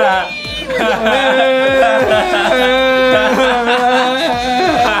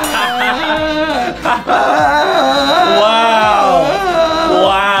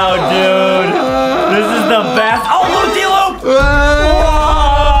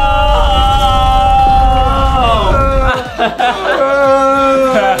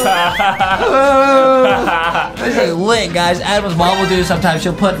 Patrick lit, guys. Adam's mom will do this sometimes.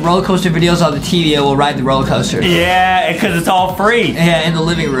 She'll put roller coaster videos on the TV and we'll ride the roller coaster. Yeah, because it's all free. Yeah, in the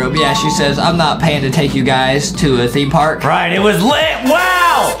living room. Yeah, she says, I'm not paying to take you guys to a theme park. Right, it was lit.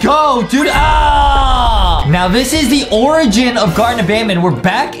 Wow! Go, dude. Ah! Now, this is the origin of Garten of Banban. We're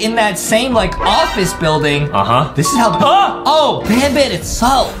back in that same, like, office building. Uh-huh. This is how... Oh, Banban, it's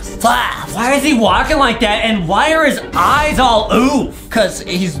so fast. Why is he walking like that? And why are his eyes all oof? Because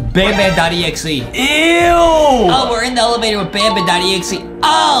he's Banban.exe. Ew! Oh, we're in the elevator with Banban.exe.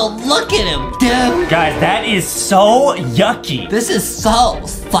 Oh, look at him, dude. Guys, that is so yucky. This is so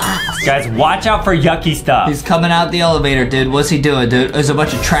fast. Guys, watch out for yucky stuff. He's coming out the elevator, dude. What's he doing, dude? There's a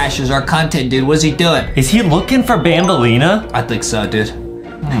bunch of trash. There's our content, dude. What's he doing? Is he looking for Bambolina? I think so, dude.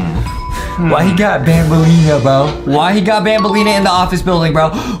 Why he got Bambolina, bro? Why he got Bambolina in the office building,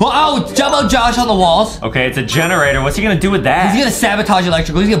 bro? Oh, Jumbo Josh on the walls. Okay, it's a generator. What's he gonna do with that? He's gonna sabotage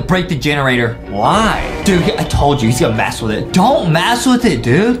electrical. He's gonna break the generator. Why? Dude, I told you, he's gonna mess with it. Don't mess with it,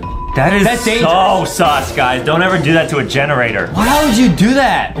 dude. That's dangerous. So sus, guys. Don't ever do that to a generator. Why would you do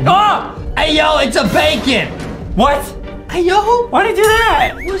that? Oh! Hey, yo, it's a bacon. What? Hey, yo. Why'd he do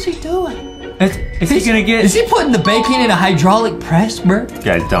that? What's he doing? Is he gonna get... Is he putting the bacon in a hydraulic press, bro?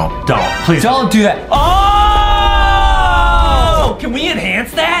 Guys, don't. Please. Don't do that. Oh! Can we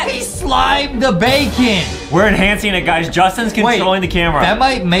enhance that? He slimed the bacon. We're enhancing it, guys. Justin's controlling the camera. That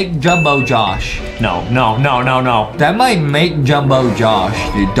might make Jumbo Josh. No. That might make Jumbo Josh,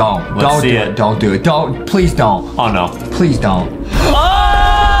 dude. Don't do it. Don't do it. Don't. Please don't. Oh, no. Please don't. Oh!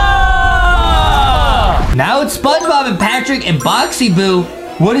 Now it's SpongeBob and Patrick and Boxy Boo.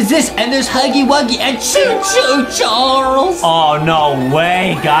 What is this? And there's Huggy Wuggy and Choo Choo Charles. Oh, no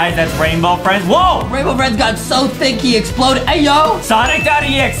way, guys. That's Rainbow Friends. Whoa! Rainbow Friends got so thick he exploded. Hey, yo!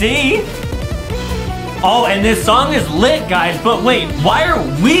 Sonic.exe. Oh, and this song is lit, guys. But wait, why are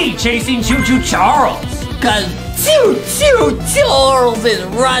we chasing Choo Choo Charles? Because Choo Choo Charles is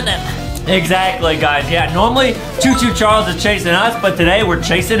running. Exactly, guys. Yeah, normally Choo Choo Charles is chasing us, but today we're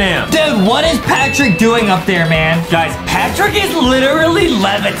chasing him. Dude, what is Patrick doing up there, man? Guys, Patrick is literally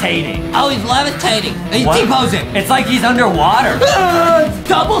levitating. Oh, he's levitating. He's T-posing. It's like he's underwater. It's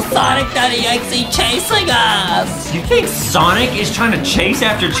double Sonic.exe chasing us. You think Sonic is trying to chase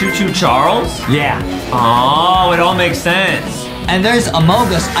after Choo Choo Charles? Yeah. Oh, it all makes sense. And there's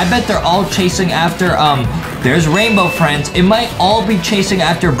Among Us. I bet they're all chasing after, there's Rainbow Friends. It might all be chasing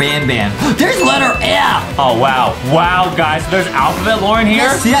after Banban. There's letter F. Oh, wow. Wow, guys. There's alphabet Lauren here?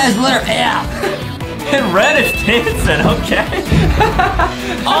 Yes, yeah, it's letter F. And red is dancing, okay.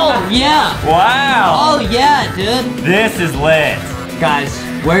 Oh, yeah. Wow. Oh, yeah, dude. This is lit. Guys,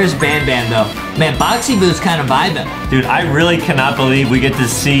 where's Banban, though? Man, Boxy Boo's kind of vibing. Dude, I really cannot believe we get to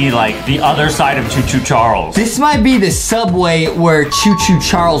see, like, the other side of Choo Choo Charles. This might be the subway where Choo Choo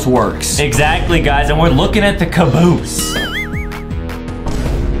Charles works. Exactly, guys, and we're looking at the caboose.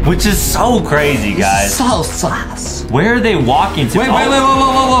 Which is so crazy, guys. So sus. Where are they walking to? Wait,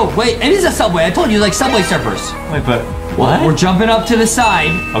 whoa. Wait, it is a subway. I told you, like Subway Surfers. Wait, but what? We're jumping up to the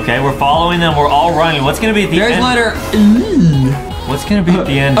side. Okay, we're following them. We're all running. What's going to be at the end? There's letter E. What's gonna be at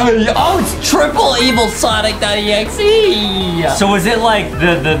the end? Oh, it's triple evil Sonic.exe. So is it like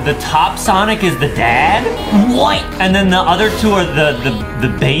the top Sonic is the dad? What? And then the other two are the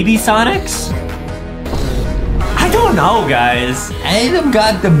baby Sonics? I don't know, guys. Adam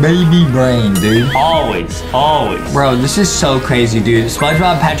got the baby brain, dude. Always. Bro, this is so crazy, dude.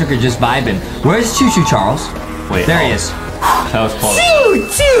 SpongeBob and Patrick are just vibing. Where's Choo Choo Charles? Wait, there he is. That was close. Choo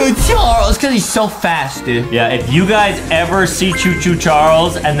Choo Charles, because he's so fast, dude. Yeah, if you guys ever see Choo Choo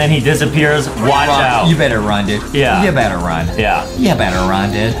Charles and then he disappears, watch out. You better run, dude. Yeah. You better run. Yeah. You better run,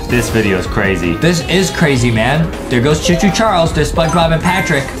 dude. This video is crazy. This is crazy, man. There goes Choo Choo Charles. There's SpongeBob and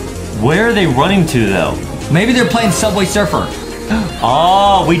Patrick. Where are they running to, though? Maybe they're playing Subway Surfer.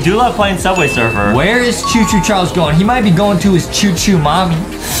 Oh, we do love playing Subway Surfer. Where is Choo Choo Charles going? He might be going to his Choo Choo mommy.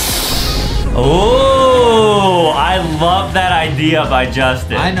 Oh, I love that idea by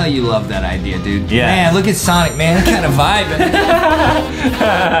Justin. I know you love that idea, dude. Yeah. Man, look at Sonic, man. Kind of vibing.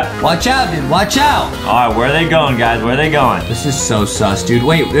 Watch out, dude. Watch out. All right, where are they going, guys? Where are they going? This is so sus, dude.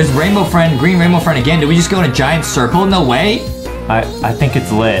 Wait, there's Rainbow Friend, Green Rainbow Friend again. Did we just go in a giant circle? No way. I think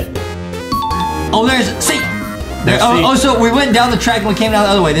it's lit. Oh, so we went down the track and we came down the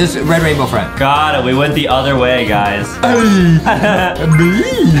other way. There's Red Rainbow Friend. Got it. We went the other way, guys.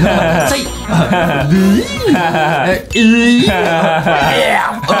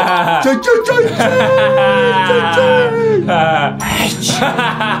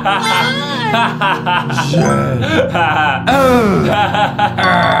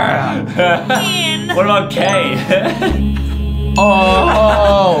 What about K?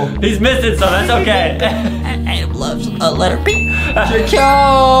 Oh, he's missing some. That's okay. letter B. Choo-choo.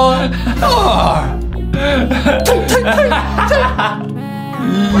 Oh.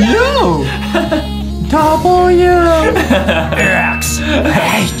 Yo. W. X.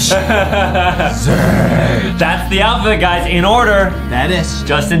 H. Z. That's the outfit, guys, in order. That is.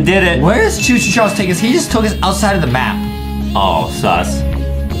 Justin did it. Where does Choo Choo Charles take us? He just took us outside of the map. Oh, sus.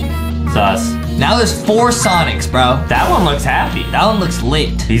 Sus. Now there's 4 Sonics, bro. That one looks happy. That one looks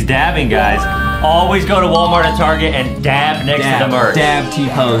lit. He's dabbing, guys. Always go to Walmart and Target and dab next to the merch. Dab,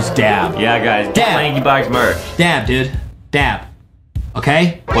 T-pose, dab. Yeah, guys. Dab. LankyBox merch. Dab, dude. Dab.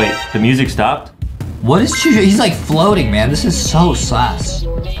 Okay? Wait, the music stopped? What is Choo Choo? He's like floating, man. This is so sus.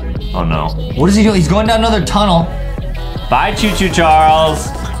 Oh, no. What is he doing? He's going down another tunnel. Bye, Choo Choo Charles.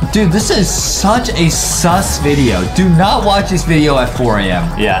 Dude, this is such a sus video. Do not watch this video at 4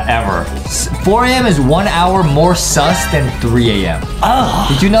 a.m. Yeah, ever. 4 a.m. is 1 hour more sus than 3 a.m. Oh.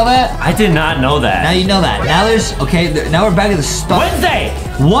 Did you know that? I did not know that. Now you know that. Now there's, okay, now we're back to the start. Wednesday!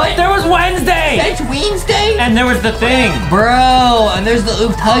 What? There was Wednesday! That's Wednesday? And there was the thing. Bro, and there's the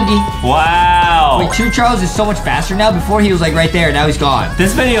Oops Huggy. Wow. Wait, Choo Charles is so much faster now. Before he was like right there, now he's gone.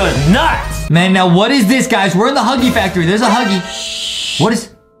 This video is nuts. Man, now what is this, guys? We're in the Huggy factory. There's a Huggy. What is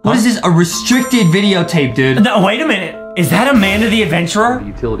this? A restricted videotape, dude. No, wait a minute. Is that Amanda the Adventurer?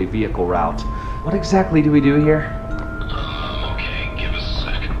 Utility vehicle route. What exactly do we do here? Okay, give us a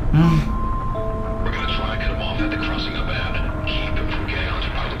sec. We're gonna try and cut him off at the crossing of Bad. Keep him from getting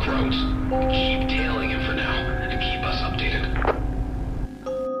hunted by the crows. Keep tailing him for now, and keep us updated.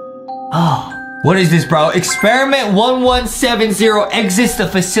 Oh. What is this, bro? Experiment 1170 exits the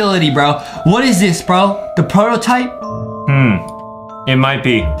facility, bro. What is this, bro? The prototype? It might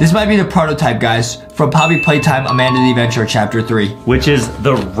be. This might be the prototype, guys, from Poppy Playtime Amanda the Adventurer Chapter 3. Which is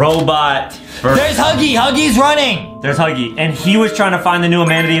the robot version. There's Huggy! Huggy's running! There's Huggy. And he was trying to find the new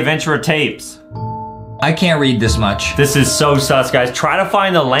Amanda the Adventurer tapes. I can't read this much. This is so sus, guys. Try to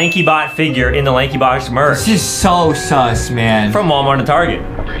find the LankyBot figure in the LankyBox merch. This is so sus, man. From Walmart and Target.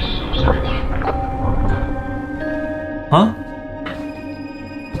 Huh?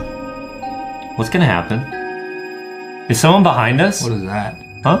 What's gonna happen? Is someone behind us? What is that?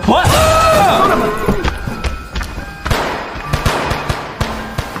 Huh? What?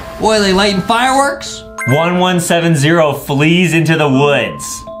 Boy, they lighting fireworks? 1170 flees into the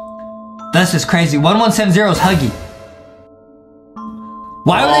woods. That's just crazy. 1170 is Huggy.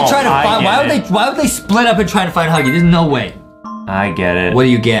 Why would they try to find? Why would they split up and try to find Huggy? There's no way. I get it. What do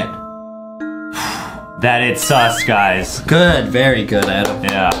you get? That it's sus, guys. Good, very good, Adam.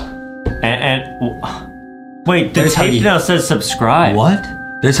 Yeah. And wait, the tape now says subscribe. What?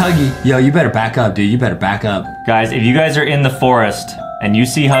 There's Huggy. Yo, you better back up, dude. You better back up. Guys, if you guys are in the forest and you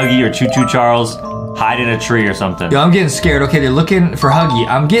see Huggy or Choo Choo Charles, hide in a tree or something. Yo, I'm getting scared. Okay, they're looking for Huggy.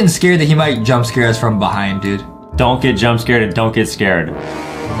 I'm getting scared that he might jump scare us from behind, dude. Don't get jump scared and don't get scared.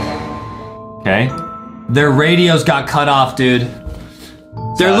 Okay? Their radios got cut off, dude.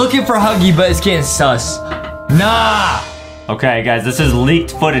 They're looking for Huggy, but it's getting sus. Nah! Okay, guys, this is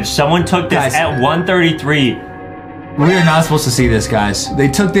leaked footage. Someone took this at 1:33. We are not supposed to see this, guys. They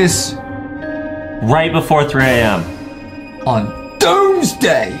took this right before 3 a.m. on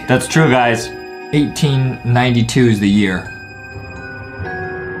Doomsday. That's true, guys. 1892 is the year.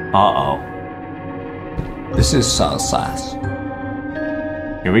 Uh-oh. This is sus.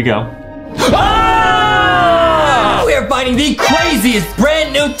 Here we go. We are finding the craziest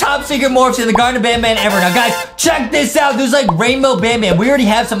brand new top secret morphs in the Garten of Banban ever. Now, guys, check this out. There's like Rainbow Banban. We already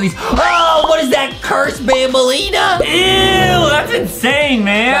have some of these. Oh, what is that? Cursed Bambolina? Ew, that's insane,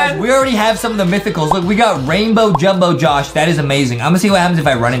 man. Guys, we already have some of the mythicals. Look, we got Rainbow Jumbo Josh. That is amazing. I'm gonna see what happens if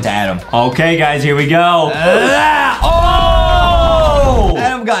I run into Adam. Okay, guys, here we go.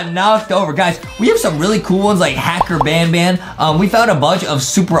 Adam got knocked over. Guys, we have some really cool ones like Hacker Banban. We found a bunch of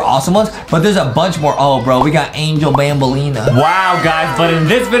super awesome ones, but there's a bunch more. Oh, bro, we got Angel Bambolina. Wow, guys, but in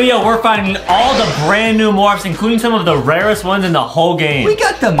this video, we're finding all the brand new morphs, including some of the rarest ones in the whole game. We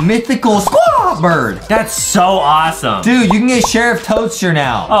got the mythical Squaw Bird. That's so awesome. Dude, you can get Sheriff Toadster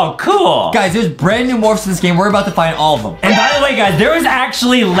now. Oh, cool. Guys, there's brand new morphs in this game. We're about to find all of them. And by the way, guys, there is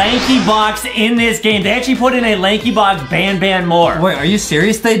actually LankyBox in this game. They actually put in a LankyBox Banban morph. Wait, are you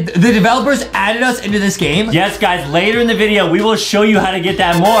serious? The developers added us into this game? Yes, guys, later in the video, we will show you how to get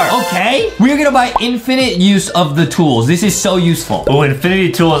that morph. Okay. We're gonna buy infinite use of the tools. This is so useful. Oh,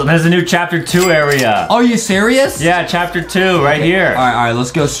 Infinity Tools. And there's a new Chapter 2 area. Are you serious? Yeah, Chapter 2, right here. All right,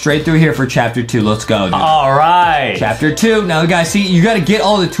 let's go straight through here for Chapter chapter 2. Let's go, dude. All right. Chapter 2. Now, guys, see, you got to get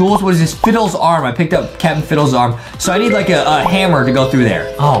all the tools. What is this? Fiddle's arm. I picked up Captain Fiddle's arm. So I need like a hammer to go through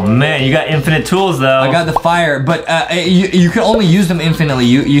there. Oh, man. You got infinite tools, though. I got the fire, but you can only use them infinitely.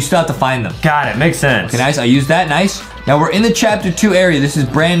 You still have to find them. Got it. Makes sense. Okay, nice. I used that. Nice. Now we're in the chapter 2 area. This is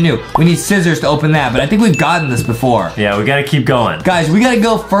brand new. We need scissors to open that, but I think we've gotten this before. Yeah, we gotta keep going. Guys, we gotta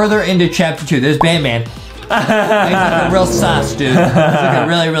go further into chapter 2. There's Banban. He's looking real sus, dude. He's looking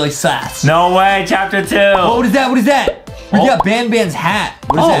really, really sus. No way, chapter 2. Oh, what is that? What is that? We got Banban's hat.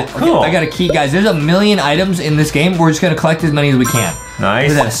 What is that? Cool. Okay, I got a key, guys. There's a million items in this game. We're just gonna collect as many as we can. Nice.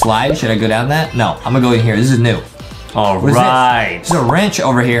 Is that a slide? Should I go down that? No, I'm gonna go in here. This is new. All what right. Is this? There's a wrench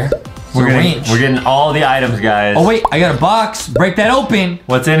over here. We're getting all the items, guys. Oh wait, I got a box. Break that open.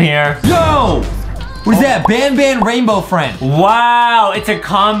 What's in here? Yo! What is that? Banban Rainbow Friend. Wow, it's a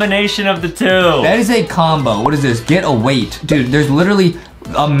combination of the two. That is a combo. What is this? Get a weight. Dude, there's literally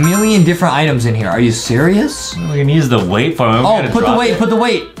a million different items in here. Are you serious? We can use the weight for him. Oh, put the weight, put the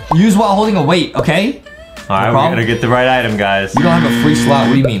weight. Use while holding a weight, okay? All right, we're gonna get the right item, guys. You don't have a free slot.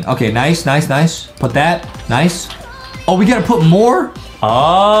 What do you mean? Okay, nice, nice, nice. Put that. Nice. Oh, we gotta put more?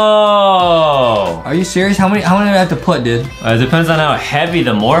 Oh. Are you serious? How many do I have to put, dude? It depends on how heavy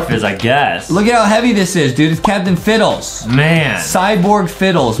the morph is, I guess. Look at how heavy this is, dude. It's Captain Fiddles. Man. Cyborg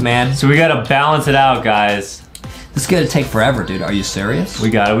Fiddles, man. So we gotta balance it out, guys. This is gonna take forever, dude. Are you serious? We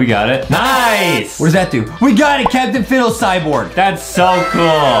got it, we got it. Nice! What does that do? We got it, Captain Fiddle Cyborg. That's so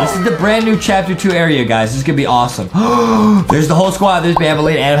cool. This is the brand new chapter 2 area, guys. This is gonna be awesome. There's the whole squad. There's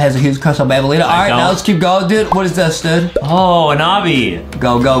Banbalina. Adam has a huge crush on Banbalina. All right, now let's keep going, dude. What is this, dude? Oh, an obby.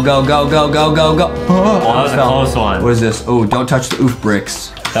 Go, go, go, go, go, go, go, go. Oh, that was a close one. What is this? Oh, don't touch the oof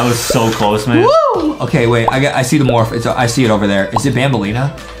bricks. That was so close, man. Woo! Okay, wait. I see the morph. I see it over there. Is it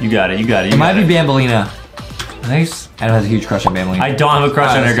Banbalina? You got it, you got it. It might be Banbalina. Nice. Adam has a huge crush on Banbalina. I don't have a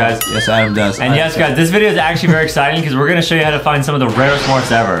crush on her, guys. Yes, Adam does. And yes, guys, this video is actually very exciting because we're going to show you how to find some of the rarest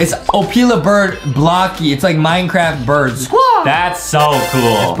morphs ever. It's Opila Bird Blocky. It's like Minecraft birds. That's so cool.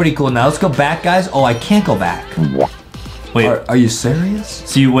 That's pretty cool. Now let's go back, guys. Oh, I can't go back. Wait. Are you serious?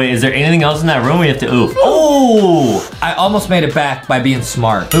 So wait, is there anything else in that room we have to oof? Oh! I almost made it back by being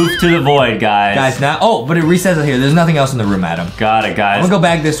smart. Oof to the void, guys. Guys, now, oh, but it resets it here. There's nothing else in the room, Adam. Got it, guys. I'm gonna go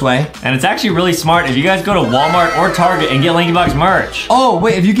back this way. And it's actually really smart if you guys go to Walmart or Target and get LankyBox merch. Oh,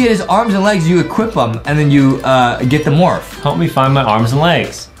 wait, if you get his arms and legs, you equip them, and then you get the morph. Help me find my arms and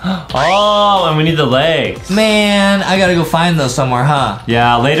legs. Oh, and we need the legs. Man, I gotta go find those somewhere, huh?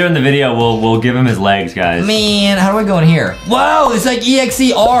 Yeah, later in the video, we'll give him his legs, guys. Man, how do I go in here? Wow, it's like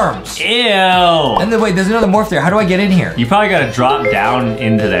EXE arms. Ew. And then wait, there's another morph there. How do I get in here? You probably gotta drop down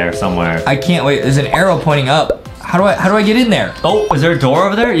into there somewhere. I can't wait. There's an arrow pointing up. How do I get in there? Oh, is there a door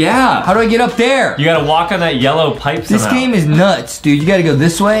over there? Yeah. How do I get up there? You gotta walk on that yellow pipe somehow. This game is nuts, dude. You gotta go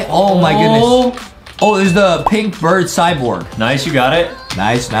this way. Oh my goodness. Oh, there's the pink bird cyborg. Nice, you got it.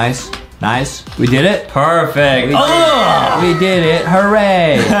 Nice, nice. Nice. We did it. Perfect. We did it.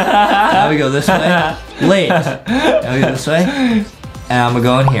 Hooray. Now we go this way. Lit. Now we go this way. And I'm gonna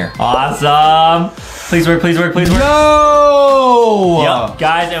go in here. Awesome. Please work, please work, please work. Yo! Yep,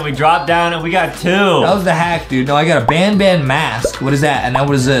 guys, and we dropped down and we got 2. That was the hack, dude. No, I got a Banban mask. What is that? And now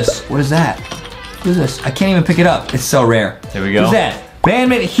what is this? What is that? What is this? I can't even pick it up. It's so rare. There we go. What is that?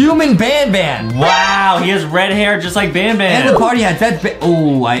 Banban, human Banban. Wow, he has red hair just like Banban. And the party hat. That's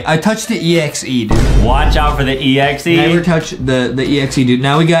oh, I touched the EXE, dude. Watch out for the EXE. Never touch the EXE, dude.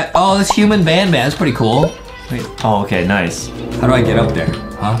 Now we got this human Banban. That's pretty cool. Wait. Oh, okay, nice. How do I get up there?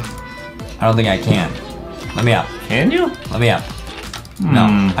 Huh? I don't think I can. Let me up. Can you? Let me up.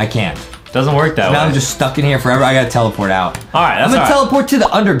 No, I can't. Doesn't work that way. Now I'm just stuck in here forever. I gotta teleport out. All right, I'm gonna teleport to the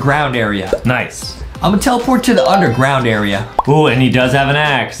underground area. Nice. I'm gonna teleport to the underground area. Ooh, and he does have an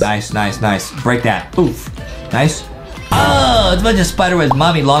axe. Nice, nice, nice. Break that. Oof. Nice. Oh, it's a bunch of spiderwebs.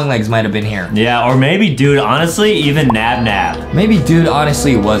 Mommy Longlegs might have been here. Yeah, or maybe, dude, honestly, even Nab Nab. Maybe, dude,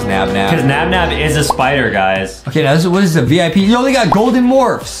 honestly, it was Nab Nab. Because Nab Nab is a spider, guys. Okay, now what is the VIP? Yo, they got golden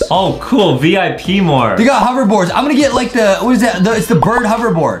morphs. Oh, cool, VIP morph. They got hoverboards. I'm gonna get like what is that? It's the bird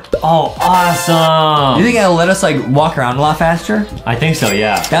hoverboard. Oh, awesome. You think that'll let us like walk around a lot faster? I think so,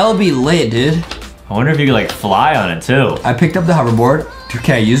 yeah. That would be lit, dude. I wonder if you could like fly on it too. I picked up the hoverboard.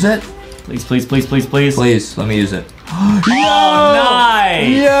 Can I use it? Please, please, please, please, please. Please, let me use it. Oh, nice!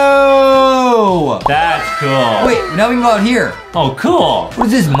 Yo! That's cool. Wait, now we can go out here. Oh, cool. What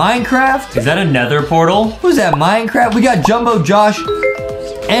is this, Minecraft? Is that a nether portal? Who's that, Minecraft? We got Jumbo Josh.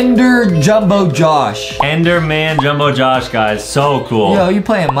 Ender Jumbo Josh. Enderman Jumbo Josh, guys. So cool. Yo, you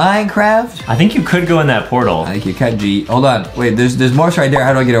playing Minecraft? I think you could go in that portal. I think you can, G. Hold on. Wait, there's morphs right there.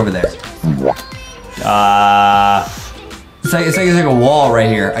 How do I get over there? It's like a wall right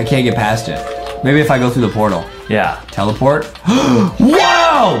here. I can't get past it. Maybe if I go through the portal. Yeah. Teleport.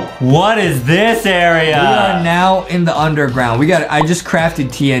 Wow! What is this area? We are now in the underground. I just crafted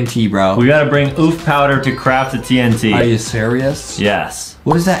TNT, bro. We gotta bring oof powder to craft the TNT. Are you serious? Yes.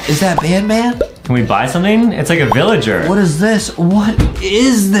 What is that? Is that Banban? Can we buy something? It's like a villager. What is this? What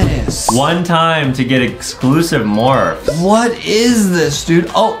is this? One time to get exclusive morphs. What is this, dude?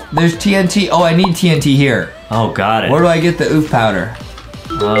 Oh, there's TNT. Oh, I need TNT here. Oh, got it. Where do I get the oof powder?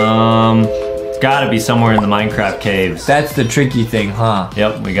 It's gotta be somewhere in the Minecraft caves. That's the tricky thing, huh?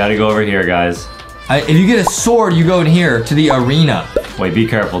 Yep, we gotta go over here, guys. If you get a sword, you go in here to the arena. Wait, be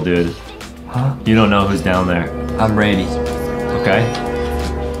careful, dude. Huh? You don't know who's down there. I'm ready. Okay.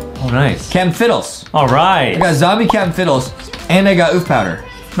 Oh, nice. Cam Fiddles. All right. I got zombie Cam Fiddles, and I got oof powder.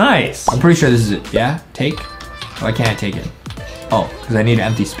 Nice. I'm pretty sure this is it. Yeah? Take? Why can't I take it? Oh, because I need an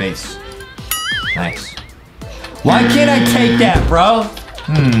empty space. Nice. Why can't I take that, bro?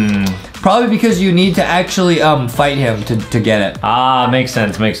 Probably because you need to actually fight him to get it. Ah, makes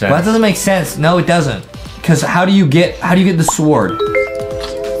sense, makes sense. But that doesn't make sense. No, it doesn't. Because how do you get the sword?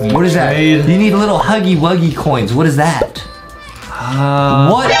 What is that? You need little huggy wuggy coins. What is that?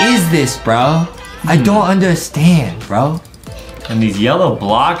 What is this, bro? I don't understand, bro. And these yellow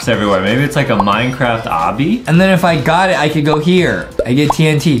blocks everywhere. Maybe it's like a Minecraft obby? And then if I got it, I could go here. I get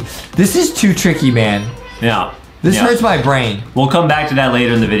TNT. This is too tricky, man. Yeah. This hurts my brain. We'll come back to that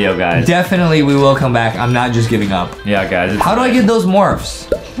later in the video, guys. Definitely, we will come back. I'm not just giving up. Yeah, guys. How do I get those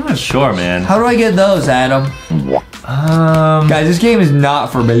morphs? I'm not sure, man. How do I get those, Adam? Guys, this game is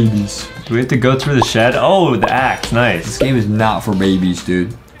not for babies. Do we have to go through the shed? Oh, the axe. Nice. This game is not for babies,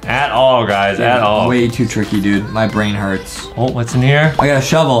 dude. At all, guys. At all. Way too tricky, dude. My brain hurts. Oh, what's in here? I got a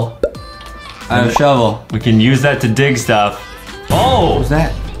shovel. I have a shovel. We can use that to dig stuff. Oh! What was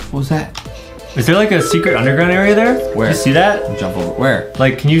that? What was that? Is there like a secret underground area there? Where? Did you see that? Jump over. Where?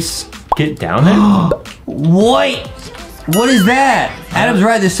 Like, can you get down there? What? What is that? Adam's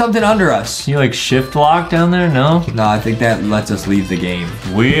right. There's something under us. Can you like shift lock down there? No? No, I think that lets us leave the game.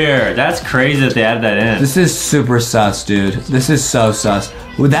 Weird. That's crazy that they added that in. This is super sus, dude. This is so sus.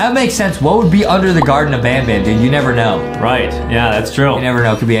 Would that make sense? What would be under the Garten of Banban, dude? You never know. Right. Yeah, that's true. You never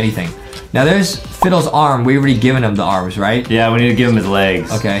know. It could be anything. Now there's Fiddle's arm. We already given him the arms, right? Yeah, we need to give him his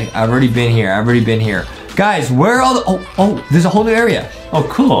legs. Okay, I've already been here. I've already been here. Guys, where are all the... Oh, there's a whole new area. Oh,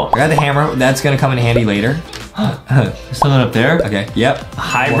 cool. I got the hammer. That's going to come in handy later. There's something up there? Okay, yep.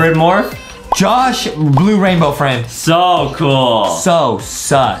 Hybrid morph? Josh, blue rainbow friend. So cool. So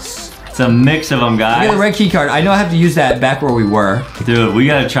sus. It's a mix of them, guys. Look at the red key card. I know I have to use that back where we were. Dude, we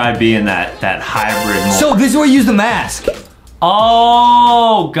got to try being that hybrid morph. So this is where you use the mask.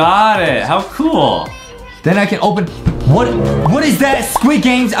 Oh, got it. How cool. Then I can open... What is that? Squid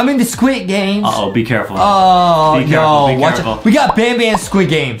Games? I'm into Squid Games. Uh-oh, be careful. Oh, be careful, no. be Watch careful. it. We got Banban Squid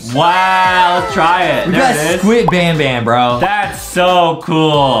Games. Wow, let's try it. We there got it is. Squid Banban, bro. That's so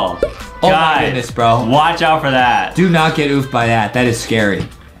cool. Oh my goodness, bro. Watch out for that. Do not get oofed by that. That is scary.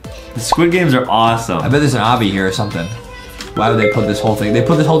 The Squid Games are awesome. I bet there's an obby here or something. Why would they put this whole thing? They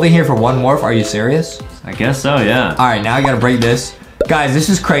put this whole thing here for one morph? Are you serious? I guess so, yeah. All right, now I gotta break this. Guys, this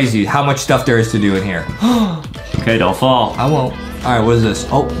is crazy how much stuff there is to do in here. Okay, don't fall. I won't. All right, what is this?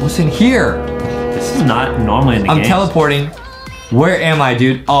 Oh, what's in here? This is not normally in the game. I'm teleporting. Where am I,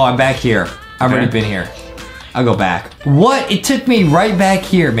 dude? Oh, I'm back here. I've already been here. I'll go back. What? It took me right back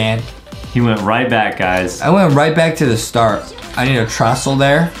here, man. He went right back, guys. I went right back to the start. I need a trestle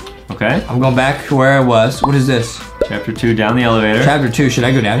there. Okay. I'm going back to where I was. What is this? Chapter 2, down the elevator. Chapter 2. Should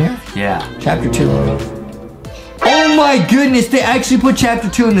I go down here? Yeah. Chapter 2. Oh my goodness, they actually put Chapter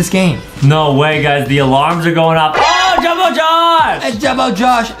 2 in this game. No way, guys. The alarms are going off. Oh, Jumbo Josh! It's Jumbo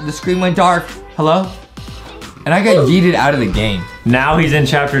Josh. The screen went dark. Hello? And I got yeeted out of the game. Now he's in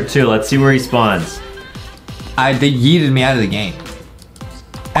Chapter 2. Let's see where he spawns. They yeeted me out of the game.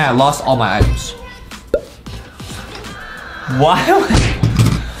 And I lost all my items.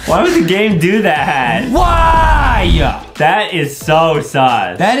 Why would the game do that? Why? That is so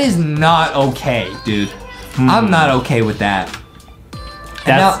sus. That is not okay, dude. I'm not okay with that.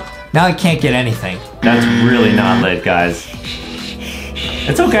 Now I can't get anything. That's really not lit, guys.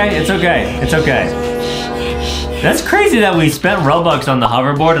 It's okay, it's okay, it's okay. That's crazy that we spent Robux on the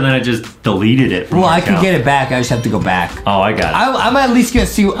hoverboard and then it just deleted it from Well, our I can account. get it back. I just have to go back. Oh, I got it. I'm at least gonna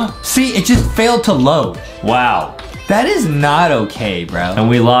see. See, it just failed to load. Wow. That is not okay, bro. And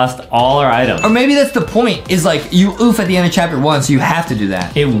we lost all our items. Or maybe that's the point, is like, you oof at the end of Chapter 1, so you have to do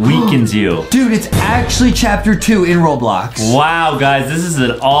that. It weakens you. Dude, it's actually Chapter 2 in Roblox. Wow, guys, this is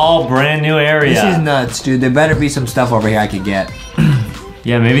an all brand new area. This is nuts, dude. There better be some stuff over here I could get.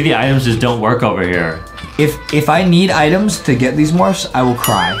 Yeah, maybe the items just don't work over here. if I need items to get these morphs, I will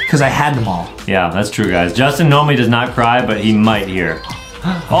cry because I had them all. Yeah, that's true, guys. Justin normally does not cry, but he might here.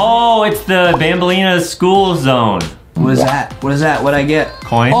 Oh, it's the Bambolina school zone. What is that? What is that? What'd I get?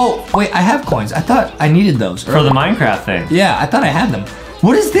 Coins. Oh, wait, I have coins. I thought I needed those. For the Minecraft thing. Yeah, I thought I had them.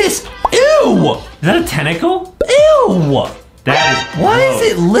 What is this? Ew! Is that a tentacle? Ew! That is Why gross.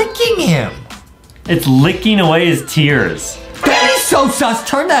 is it licking him? It's licking away his tears. That is so sus.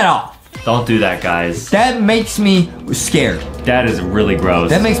 Turn that off. Don't do that, guys. That makes me scared. That is really gross.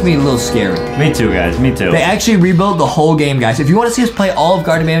 That makes me a little scary. Me too, guys. Me too. They actually rebuilt the whole game, guys. If you want to see us play all of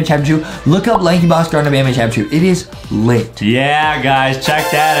Garten of Banban Chapter 2, look up LankyBox Garten of Banban Chapter 2. It is lit. Yeah, guys. Check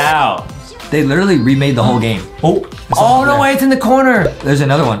that out. They literally remade the whole game. Oh no way, it's in the corner. There's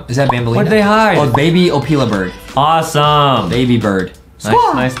another one. Is that Bambolina? Where'd they hide? Oh, baby Opila bird. Awesome. Baby bird.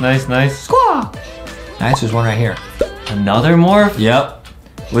 Nice, nice, nice, nice. Squaw. Nice, there's one right here. Another morph? Yep.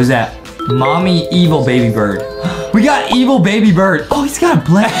 What is that? Mommy evil baby bird. We got evil baby bird. Oh, he's got a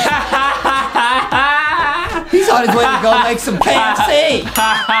blade. He's on his way to go make some KFC.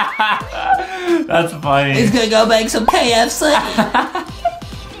 That's funny. He's gonna go make some KFC.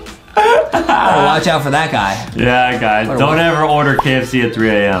 Better watch out for that guy. Yeah, guys. Don't ever order KFC at 3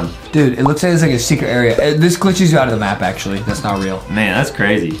 a.m. Dude, it looks like it's like a secret area. This glitches you out of the map, actually. That's not real. Man, that's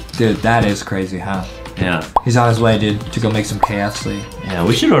crazy. Dude, that is crazy, huh? Yeah. He's on his way, dude, to go make some KFC. Yeah,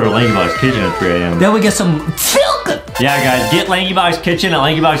 we should order LankyBox Kitchen at 3 a.m. Then we get some silk. Yeah, guys, get LankyBox Kitchen at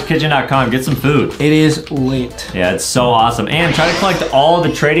LankyBoxKitchen.com. Get some food. It is lit. Yeah, it's so awesome. And try to collect all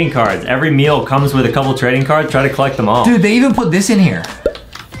the trading cards. Every meal comes with a couple trading cards. Try to collect them all. Dude, they even put this in here.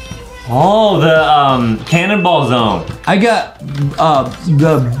 Oh, the cannonball zone. I got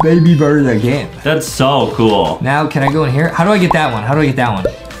the baby bird again. That's so cool. Now, can I go in here? How do I get that one? How do I get that one?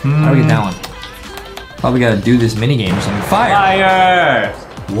 How do I get that one? Probably gotta do this mini game or something. Fire! Fire!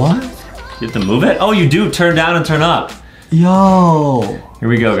 What? You have to move it? Oh, you do. Turn down and turn up. Yo. Here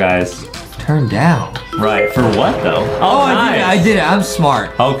we go, guys. Turn down. Right. For what, though? Oh, nice. I did it. I'm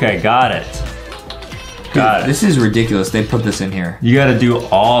smart. Okay, got it. Got it. This is ridiculous. They put this in here. You gotta do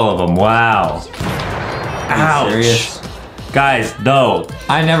all of them. Wow. Ouch. Serious? Guys, though.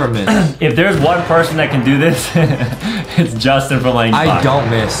 I never miss. If there's one person that can do this, it's Justin from LankyBox. I don't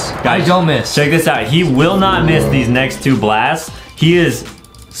miss. Guys, I don't miss. Check this out. He will not miss these next two blasts. He is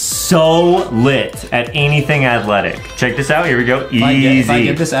so lit at anything athletic. Check this out. Here we go. Easy. If I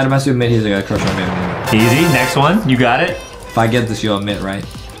get this, Adam has to admit he's gonna crush on me. Easy. Next one. You got it. If I get this, you'll admit, right?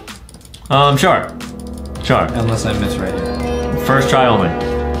 Sure. Sure. Unless I miss right here. First try only.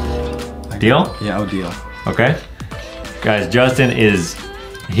 Deal? Yeah, I'll deal. Okay. Guys, Justin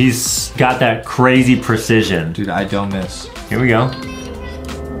he's got that crazy precision. Dude, I don't miss. Here we go.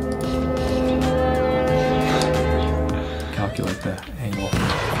 Calculate the angle.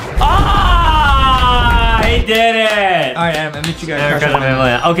 Ah! He did it! All right, Adam, admit you guys.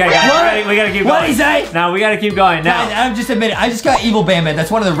 Okay, guys, ready? We gotta keep going. What did he say? No, we gotta keep going now. Guys, Adam, just admit it. I just got evil Banban.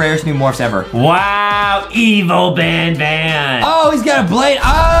 That's one of the rarest new morphs ever. Wow, evil Banban. Oh, he's got a blade.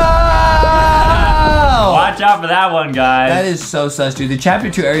 Oh! Watch out for that one, guys. That is so sus, dude. The chapter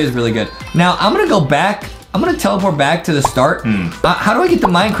 2 area is really good. Now, I'm gonna go back. I'm gonna teleport back to the start. How do I get the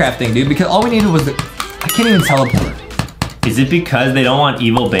Minecraft thing, dude? Because all we needed was the... I can't even teleport. Is it because they don't want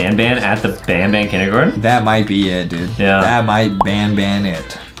evil Banban at the Banban kindergarten? That might be it, dude. Yeah. That might Banban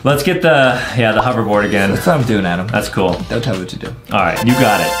it. Let's get the hoverboard again. That's what I'm doing, Adam. That's cool. Don't tell me what to do. All right, you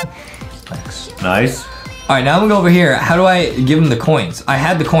got it. Thanks. Nice. All right, now I'm gonna go over here. How do I give him the coins? I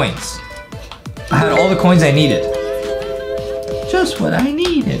had the coins. I had all the coins I needed. Just what I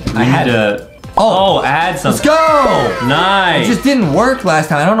needed. I had to... Oh, add something. Let's go! Nice. It just didn't work last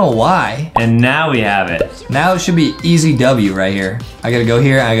time. I don't know why. And now we have it. Now it should be easy W right here. I gotta go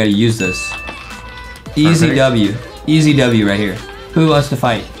here and I gotta use this. Easy Perfect. W. Easy W right here. Who wants to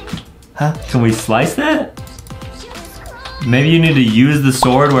fight? Huh? Can we slice that? Maybe you need to use the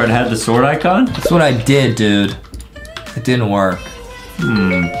sword where it had the sword icon? That's what I did, dude. It didn't work.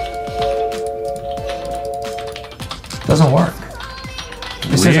 Doesn't work.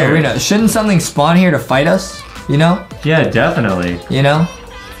 It says arena. Shouldn't something spawn here to fight us? You know? Yeah, definitely. You know?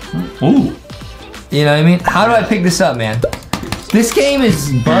 Ooh. You know what I mean? How do I pick this up, man? This game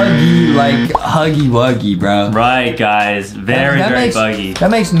is buggy like Huggy Wuggy, bro. Right, guys. Very buggy.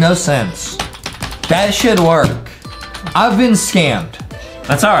 That makes no sense. That should work. I've been scammed.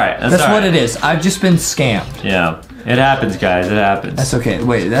 That's all right. That's what it is. I've just been scammed. Yeah. It happens, guys. It happens. That's okay.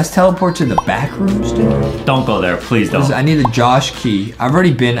 Wait, that's teleport to the back rooms, dude? Don't go there. Please don't. I need the Josh key. I've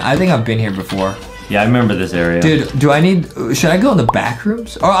already been. I think I've been here before. Yeah, I remember this area. Dude, do I need... Should I go in the back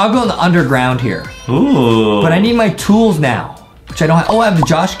rooms? Or I'll go in the underground here. Ooh. But I need my tools now. which I don't have. Oh, I have the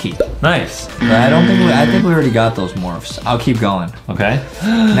Josh key. Nice. But I think we already got those morphs. I'll keep going. Okay.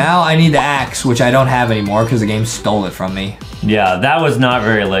 Now I need the axe, which I don't have anymore because the game stole it from me. Yeah, that was not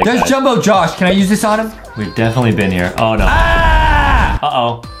very late. There's Jumbo Josh. Can I use this on him? We've definitely been here. Oh no. Ah!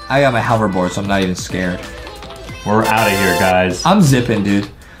 Uh-oh. I got my hoverboard, so I'm not even scared. We're out of here, guys. I'm zipping, dude.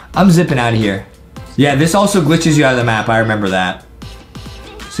 I'm zipping out of here. Yeah, this also glitches you out of the map. I remember that.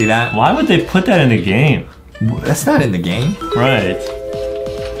 See that? Why would they put that in the game? That's not in the game. Right.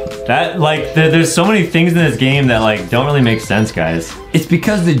 That, like, there's so many things in this game that, like, don't really make sense, guys. It's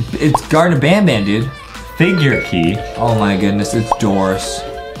because it's Garten of Banban, dude. Figure key. Oh my goodness, it's doors.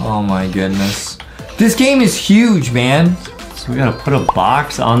 Oh my goodness. This game is huge, man. So we gotta put a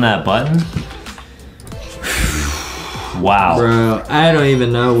box on that button? Wow. Bro, I don't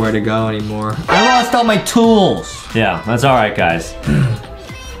even know where to go anymore. I lost all my tools. Yeah, that's alright, guys.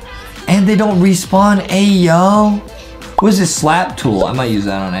 And they don't respawn. Hey, yo. What is this slap tool? I might use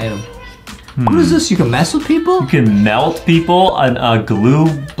that on item. What is this? You can mess with people? You can melt people? A glue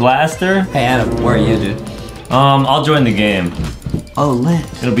blaster? Hey, Adam, where are you, dude? I'll join the game. Oh, lit.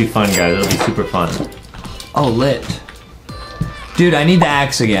 It'll be fun, guys. It'll be super fun. Oh, lit. Dude, I need the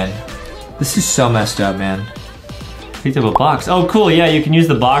axe again. This is so messed up, man. Picked up a box. Oh, cool. Yeah, you can use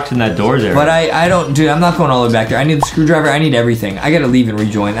the box in that doors area. But I don't, dude, I'm not going all the way back there. I need the screwdriver. I need everything. I gotta leave and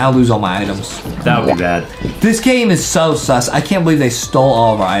rejoin. I'll lose all my items. That would be bad. This game is so sus. I can't believe they stole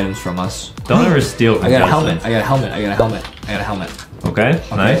all of our items from us. Don't ever steal from I got a Justin. helmet. I got a helmet. I got a helmet. I got a helmet.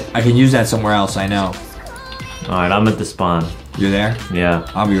 Okay, nice. I can use that somewhere else, I know. Alright, I'm at the spawn. You're there? Yeah.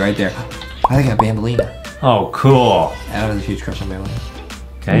 I'll be right there. I got Bambolina. Oh, cool. Adam has a huge crush on Bambolina.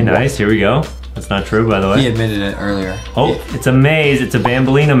 Okay, nice. Here we go. That's not true, by the way. He admitted it earlier. Oh, it's a maze. It's a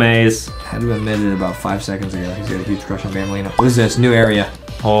Bambolina maze. Had to admit it about 5 seconds ago. He's got a huge crush on Bambolina. What is this? New area.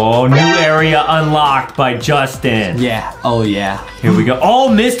 Oh, new area unlocked by Justin. Yeah. Oh, yeah. Here we go. Oh,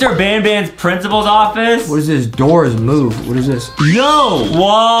 Mr. Banban's principal's office. What is this? Doors move. What is this? Yo!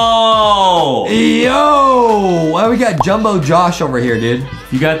 Whoa! Yo! Why we got Jumbo Josh over here, dude?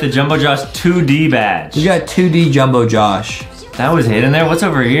 You got the Jumbo Josh 2D badge. You got 2D Jumbo Josh. That was hidden there. What's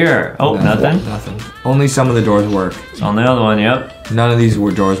over here? Oh, nothing? Nothing. Only some of the doors work. On the other one, yep. None of these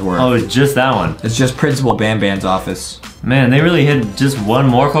doors work. Oh, it's just that one. It's just Principal Banban's office. Man, they really hid just one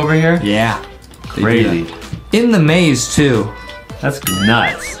morph over here? Yeah. Crazy. In the maze, too. That's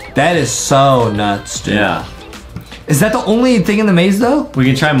nuts. That is so nuts, dude. Yeah. Is that the only thing in the maze, though? We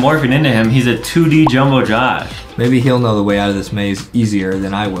can try morphing into him. He's a 2D Jumbo Josh. Maybe he'll know the way out of this maze easier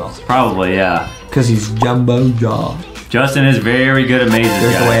than I will. Probably, yeah. Because he's Jumbo Josh. Justin is very good at mazes,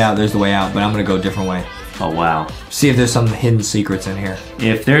 There's guys. the way out, there's the way out, but I'm gonna go a different way. Oh, wow. See if there's some hidden secrets in here.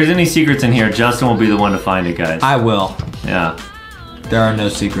 If there's any secrets in here, Justin will be the one to find it, guys. I will. Yeah. There are no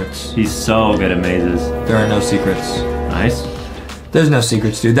secrets. He's so good at mazes. There are no secrets. Nice. There's no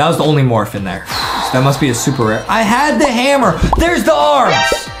secrets, dude. That was the only morph in there. So that must be a super rare. I had the hammer! There's the arms!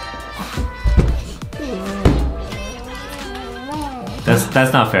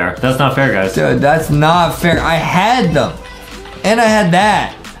 That's not fair. That's not fair, guys. Dude, that's not fair. I had them. And I had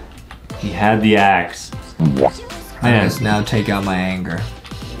that. He had the axe. I must now take out my anger.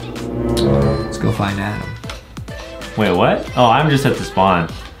 Let's go find Adam. Wait, what? Oh, I'm just at the spawn.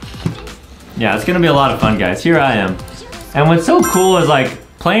 Yeah, it's gonna be a lot of fun, guys. Here I am. And what's so cool is, like,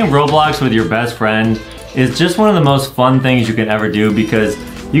 playing Roblox with your best friend is just one of the most fun things you can ever do because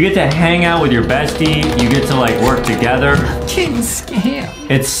you get to hang out with your bestie, you get to, like, work together. Getting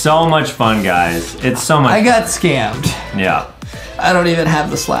scammed. It's so much fun, guys. It's so much I got scammed. Yeah. I don't even have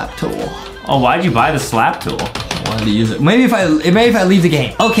the slap tool. Oh, why'd you buy the slap tool? I wanted to use it. Maybe if I leave the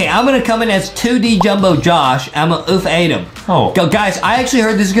game. Okay, I'm gonna come in as 2D Jumbo Josh. I'm gonna oof aid him. Oh. Go, guys, I actually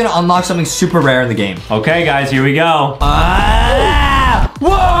heard this is gonna unlock something super rare in the game. Okay, guys, here we go.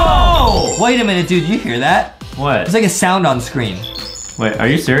 Whoa! Wait a minute, dude, you hear that? What? It's like a sound on screen. Wait, are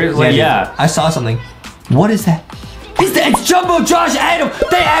you serious? Wait, yeah. I saw something. What is that? It's Jumbo Josh Adam!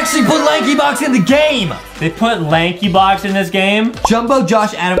 They actually put LankyBox in the game! They put LankyBox in this game? Jumbo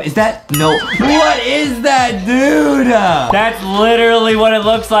Josh Adam, is that? No. What is that, dude? That's literally what it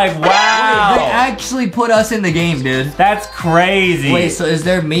looks like. Wow! Wait, they actually put us in the game, dude. That's crazy. Wait, so is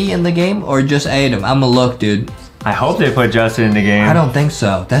there me in the game or just Adam? I'm gonna look, dude. I hope they put Justin in the game. I don't think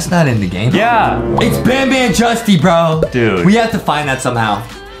so. That's not in the game. Yeah. It's Banban Justy, bro. Dude. We have to find that somehow.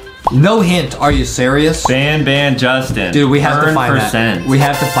 No hint. Are you serious? Banban Justin. Dude, we have to find that. We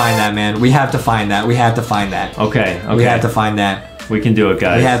have to find that, man. We have to find that. We have to find that. Okay, okay. We have to find that. We can do it,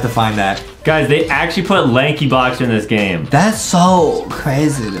 guys. We have to find that. Guys, they actually put LankyBox in this game. That's so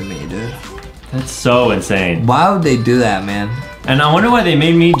crazy to me, dude. That's so insane. Why would they do that, man? And I wonder why they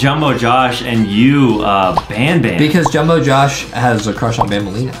made me Jumbo Josh and you Banban. Because Jumbo Josh has a crush on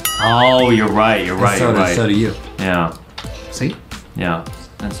Bambolina. Oh, you're right. You're right. So do you. Yeah. See? Yeah,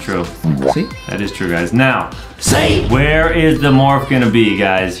 that's true. See? That is true, guys. Now, see? Where is the morph gonna be,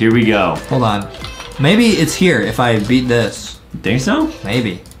 guys? Here we go. Hold on. Maybe it's here if I beat this. Think so?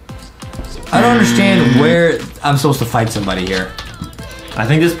 Maybe. I don't understand where I'm supposed to fight somebody here. I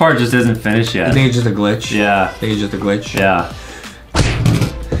think this part just isn't finished yet. I think it's just a glitch. Yeah. I think it's just a glitch. Yeah.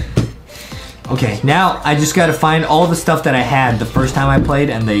 Okay, now I just gotta find all the stuff that I had the first time I played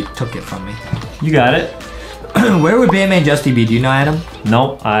and they took it from me. You got it. Where would Banban Justy be? Do you know, Adam?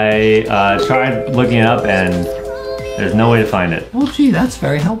 Nope. I tried looking it up and there's no way to find it. Well, gee, that's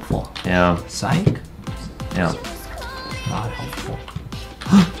very helpful. Yeah. Psych. Yeah. Not helpful.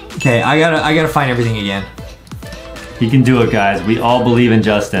 Okay, I gotta find everything again. He can do it, guys. We all believe in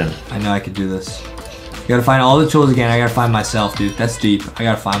Justin. I know I could do this. Gotta find all the tools again. I gotta find myself, dude. That's deep. I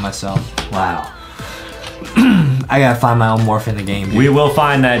gotta find myself. Wow. I gotta find my own morph in the game, dude. We will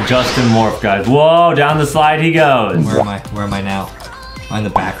find that Justin morph, guys. Whoa, down the slide he goes. Where am I? Where am I now? Am I in the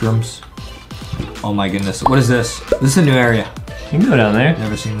back rooms? Oh my goodness. What is this? This is a new area. You can go down there.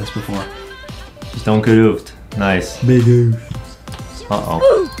 Never seen this before. Just don't get oofed. Nice. Big oof.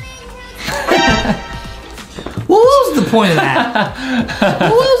 Uh-oh. What was the point of that?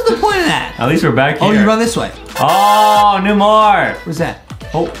 What was the point of that? At least we're back here. Oh, you run this way. Oh, new morph. What's that?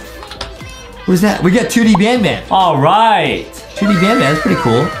 Oh. What is that? We got 2D Banban. All right. 2D Banban, that's pretty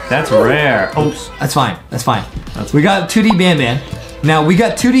cool. That's rare. Oops. That's fine. That's fine. We got 2D Banban. Now, we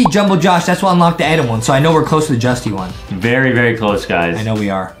got 2D Jumbo Josh. That's what unlocked the Adam one, so I know we're close to the Justy one. Very, very close, guys. I know we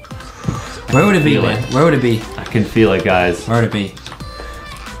are. Where would it be, man? Where would it be? I can feel it, guys. Where would it be?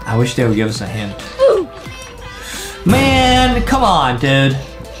 I wish they would give us a hint. Man, come on, dude.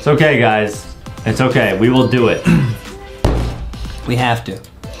 It's okay, guys. It's okay. We will do it. We have to.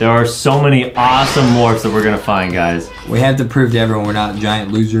 There are so many awesome morphs that we're gonna find, guys. We have to prove to everyone we're not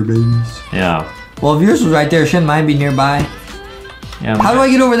giant loser babies. Yeah. Well, if yours was right there, shouldn't mine be nearby? Yeah. How do I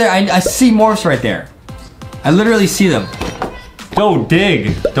get over there? I see morphs right there. I literally see them. Go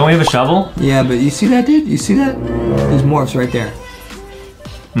dig. Don't we have a shovel? Yeah, but you see that, dude? You see that? There's morphs right there.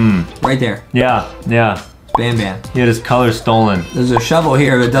 Right there. Yeah, yeah. It's Banban. He had his color stolen. There's a shovel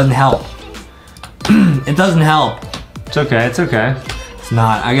here, but it doesn't help. It doesn't help. It's okay, it's okay. It's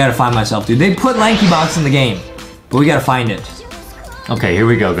not. I gotta find myself, dude. They put LankyBox in the game, but we gotta find it. Okay, here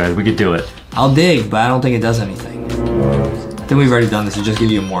we go, guys. We could do it. I'll dig, but I don't think it does anything. I think we've already done this. It just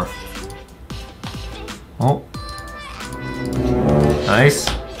gives you a morph. Oh. Nice.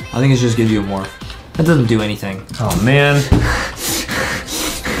 I think it just gives you a morph. That doesn't do anything. Oh, man.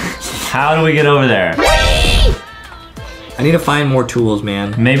 How do we get over there? I need to find more tools,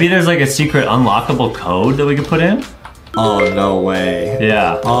 man. Maybe there's like a secret unlockable code that we could put in? Oh, no way.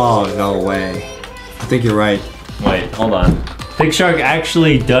 Yeah. Oh, no way. I think you're right. Wait, hold on. Big Shark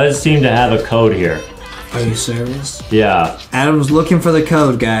actually does seem to have a code here. Are you serious? Yeah. Adam's looking for the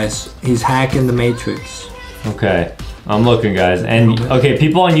code, guys. He's hacking the Matrix. Okay. I'm looking, guys. And, okay,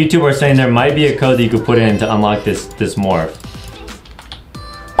 people on YouTube are saying there might be a code that you could put in to unlock this morph.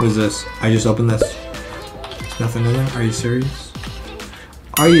 What is this? I just opened this. There's nothing in there? Are you serious?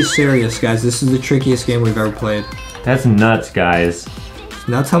 Are you serious, guys? This is the trickiest game we've ever played. That's nuts, guys.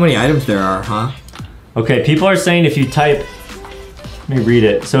 That's how many items there are, huh? Okay, people are saying if you type... Let me read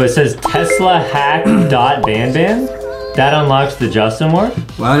it. So it says Tesla hack.banban. That unlocks the Justin morph?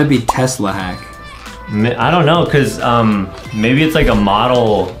 Why would it be Tesla hack? I don't know, because maybe it's like a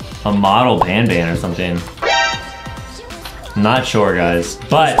model Banban or something. Not sure, guys.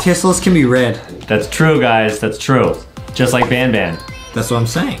 But Teslas can be red. That's true, guys. That's true. Just like Banban. That's what I'm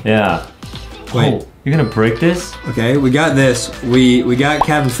saying. Yeah. Wait. Oh, you're gonna break this? Okay, we got this. We got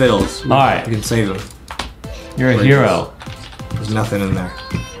Captain Fiddles. All right. We can save him. You're a hero. There's nothing in there.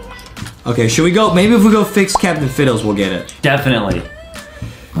 Okay, should we go? Maybe if we go fix Captain Fiddles, we'll get it. Definitely.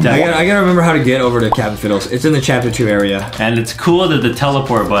 I gotta remember how to get over to Captain Fiddles. It's in the Chapter 2 area. And it's cool that the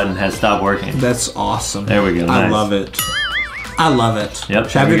teleport button has stopped working. That's awesome. There we go. I Nice. love it. I love it. Yep.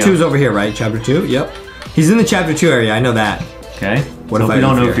 Chapter 2 is over here, right? Chapter 2? Yep. He's in the Chapter 2 area. I know that. Okay. What so if we I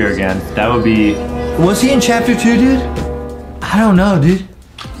don't move know if here? you're again? That would be... Was he in Chapter 2, dude? I don't know, dude.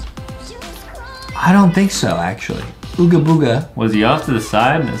 I don't think so, actually. Ooga booga. Was he off to the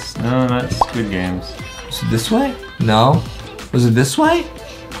side? No, not Squid Games. Was it this way? No. Was it this way?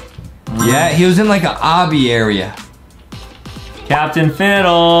 Yeah, he was in like an obby area. Captain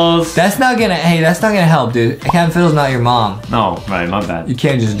Fiddles! That's not gonna, hey, that's not gonna help, dude. Captain Fiddle's not your mom. No, right, my bad. You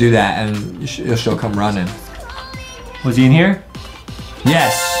can't just do that and she'll come running. Was he in here?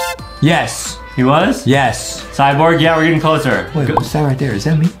 Yes. Yes. He was? Yes. Cyborg, yeah, we're getting closer. Wait, what's that right there? Is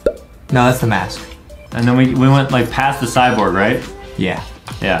that me? No, that's the mask. And then we went like past the cyborg, right? Yeah.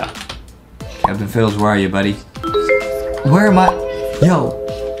 Yeah. Captain Fiddles, where are you, buddy? Where am I? Yo,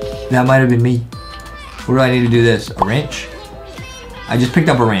 that might have been me. What do I need to do this? A wrench? I just picked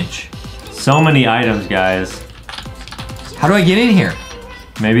up a wrench. So many items, guys. How do I get in here?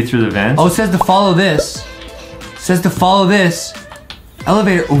 Maybe through the vents? Oh, it says to follow this. It says to follow this.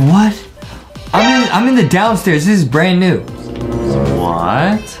 Elevator, what? I'm in the downstairs. This is brand new.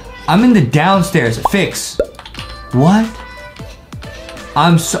 What? I'm in the downstairs. Fix. What?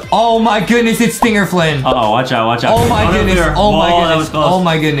 Oh my goodness, it's Stinger Flynn. Uh-oh, watch out, watch out. Oh my goodness, oh my goodness, that was close. Oh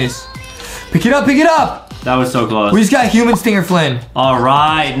my goodness. Pick it up, pick it up. That was so close. We just got human Stinger Flynn. All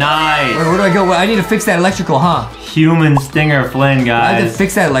right, nice. Where do I go? I need to fix that electrical, huh? Human Stinger Flynn, guys. I had to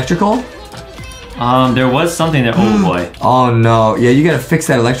fix that electrical? There was something there. Oh boy. Oh no, yeah, you gotta fix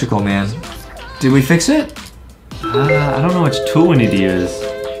that electrical, man. Did we fix it? I don't know which tool we need to use.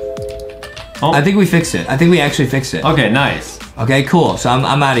 Oh. I think we fixed it. I think we actually fixed it. Okay, nice. Okay, cool. So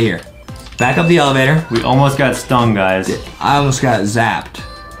I'm out of here. Back up the elevator. We almost got stung, guys. I almost got zapped.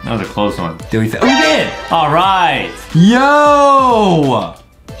 That was a close one. Did we? We did. All right. Yo,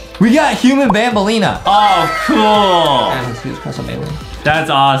 we got human Bambolina. Oh, cool.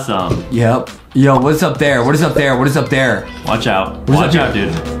 That's awesome. Yep. Yo, what's up there? What is up there? What is up there? Watch out. Watch out, dude.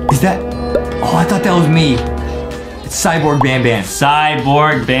 Is that? Oh, I thought that was me. It's Cyborg Banban.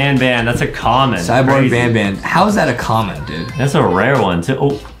 Cyborg Banban. That's a common. Cyborg Banban. How is that a common, dude? That's a rare one too.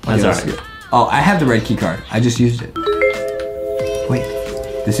 Oh, that's alright. Oh, I have the red key card. I just used it. Wait,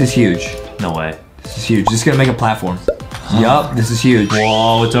 this is huge. No way. This is huge. This is gonna make a platform. Yup, this is huge.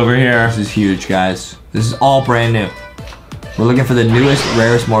 Whoa, what's over here? This is huge, guys. This is all brand new. We're looking for the newest,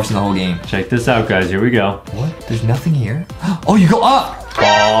 rarest morphs in the whole game. Check this out, guys. Here we go. What? There's nothing here? Oh, you go up!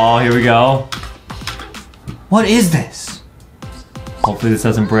 Oh, here we go. What is this? Hopefully this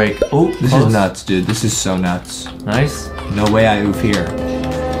doesn't break. Oh, this is nuts, dude. This is so nuts. Nice. No way I oof here.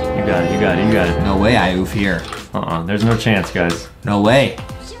 You got it, you got it, you got it. No way I oof here. There's no chance, guys. No way.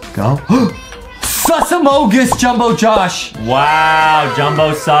 Go. Susamogus Jumbo Josh. Wow,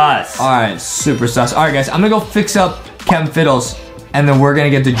 Jumbo Sauce. All right, super sus. All right, guys, I'm gonna go fix up Captain Fiddles, and then we're gonna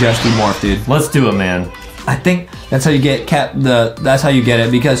get the Justy morph, dude. Let's do it, man. I think that's how you get that's how you get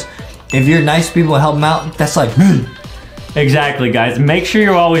it, because if you're nice to people and help them out, that's like me. Exactly, guys. Make sure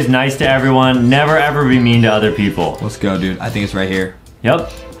you're always nice to everyone. Never ever be mean to other people. Let's go, dude. I think it's right here.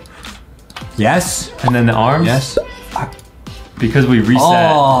 Yep. Yes. And then the arms? Yes. Because we reset.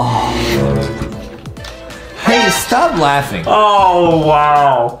 Oh. Hey, stop laughing. Oh,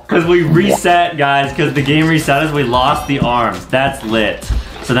 wow. Because we reset, guys. Because the game reset us, we lost the arms. That's lit.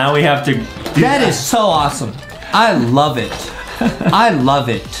 So now we have to do that is so awesome. I love it. I love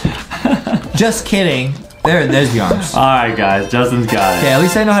it. Just kidding. There's the arms. All right, guys. Justin's got it. Okay, at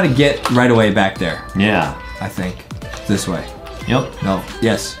least I know how to get right away back there. Yeah. I think. This way. Yep. No.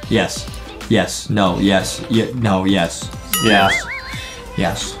 Yes. Yes. Yes. No. Yes. No. Yes. Yeah.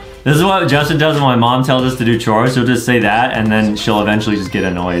 Yes. This is what Justin does when my mom tells us to do chores. She'll just say that, and then she'll eventually just get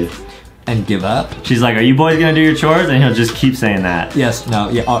annoyed. And give up? She's like, are you boys gonna do your chores? And he'll just keep saying that. Yes, no,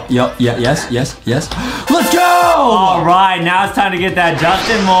 yeah, yes. Let's go! All right, now it's time to get that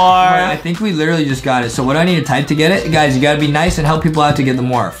Justin morph. Wait, I think we literally just got it. So what do I need to type to get it? Guys, you gotta be nice and help people out to get the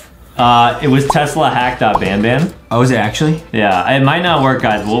morph. It was Tesla hack.banban. Oh, is it actually? Yeah, it might not work,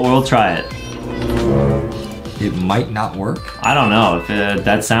 guys. We'll try it. It might not work? I don't know. If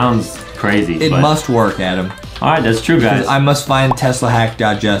that sounds crazy. It must work, Adam. All right, that's true, guys. I must find Tesla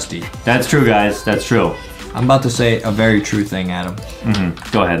hack.justy. That's true, guys. That's true. I'm about to say a very true thing, Adam.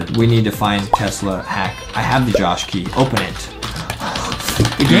 Go ahead. We need to find Tesla hack. I have the Josh key. Open it.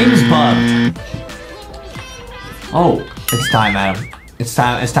 The game is bugged. Oh, it's time, Adam. It's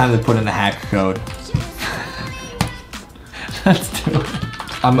time to put in the hack code. Let's do it.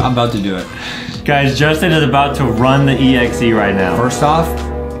 I'm about to do it. Guys, Justin is about to run the EXE right now. First off,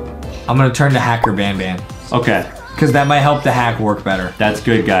 I'm gonna turn to Hacker Banban. Okay. Because that might help the hack work better. That's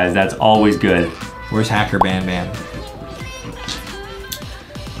good, guys. That's always good. Where's Hacker Banban?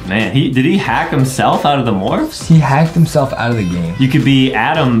 Man, did he hack himself out of the morphs? He hacked himself out of the game. You could be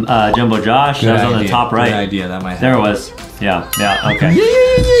Adam Jumbo Josh. That was on the top right. Good idea. That might help. There it was. Yeah. Okay.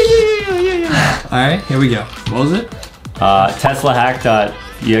 Yeah. All right, here we go. What was it? Tesla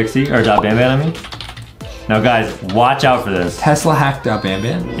hack.exe or .banban, I mean. Now, guys, watch out for this. Tesla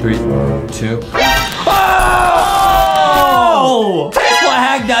hack.banban. 3, 2. Oh! Tesla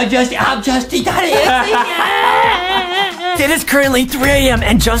hack.justy. I'm Justy.exe. It is currently 3 a.m.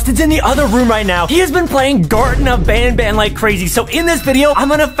 and Justin's in the other room right now. He has been playing Garten of Banban like crazy. So in this video, I'm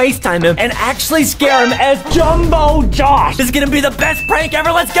gonna FaceTime him and actually scare him as Jumbo Josh. This is gonna be the best prank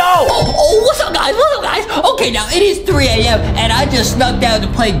ever. Let's go. Oh, what's up, guys? What's up, guys? Okay, now it is 3 a.m. and I just snuck down to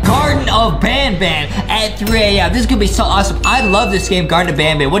play Garten of Banban at 3 a.m. This is gonna be so awesome. I love this game, Garten of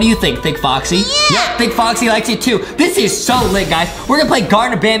Banban. What do you think, Thick Foxy? Yeah, Thick Foxy likes it too. This is so lit, guys. We're gonna play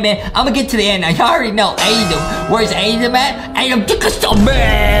Garten of Banban. I'm gonna get to the end. Now, you already know Adam. Where's Adam at? Adam, drink us some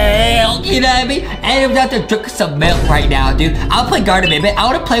milk. You know what I mean? Adam's out there drinking some milk right now, dude. I'll play Garten of Banban. I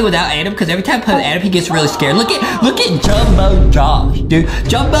wanna play without Adam because every time I play with Adam, he gets really scared. Look at Jumbo Josh, dude.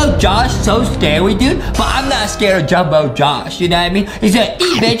 Jumbo Josh, so scary, dude. But I'm not scared of Jumbo Josh. You know what I mean? He's gonna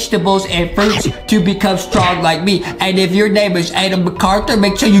eat vegetables and fruits to become strong like me. And if your name is Adam MacArthur,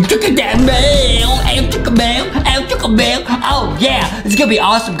 make sure you drink that milk. Adam, drink a milk. Adam, drink a milk. Oh yeah, it's gonna be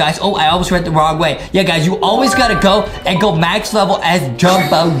awesome, guys. Oh, I almost went the wrong way. Yeah, guys, you always gotta go max level as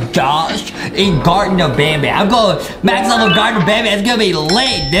Jumbo Josh in Garten of Banban. I'm going max level Garten of Banban. It's gonna be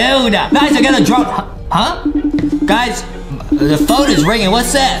lit, dude. Guys, I gotta drop. Huh? Guys, the phone is ringing.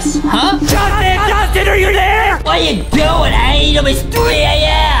 What's this? Huh? Justin, are you there? What are you doing, Adam? It's 3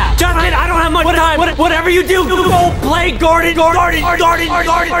 a.m. Justin, I don't have much time. Whatever you do, go play Garten of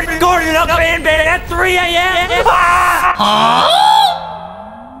Banban at 3 a.m.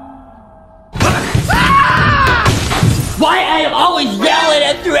 Why Adam always yelling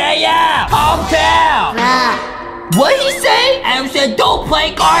at 3 a.m.? Calm down. What did he say? Adam said, don't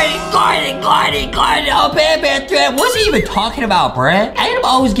play Garten of Banban at 3 a.m. What's he even talking about, Brad? Adam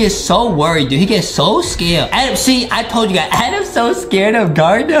always gets so worried, dude. He gets so scared. Adam, see, I told you guys, Adam's so scared of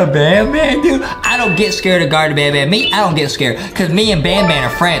Garten of Banban, dude. I don't get scared of Garten of Banban. Me, I don't get scared, because me and Banban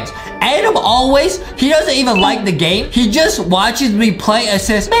are friends. Adam always, he doesn't even like the game. He just watches me play and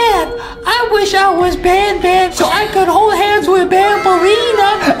says, man, I wish I was Banban so I could hold hands with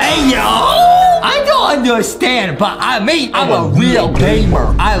Bambalina. Hey, yo! I don't understand, but I'm a real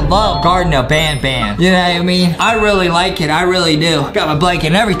gamer. I love Garten of Banban. You know what I mean? I really like it. I really do. Got my blanket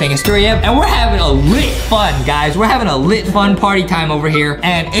and everything. It's 3 a.m. and we're having a lit fun, guys. We're having a lit fun party time over here.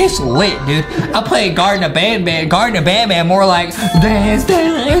 And it's lit, dude. I play Garten of Banban. Garten of Banban more like dance,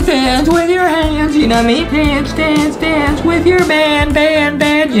 dance, dance with your hands. You know what I mean? Dance, dance, dance with your band. You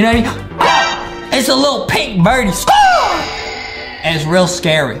know what I mean? Oh, it's a little pink birdie. And it's real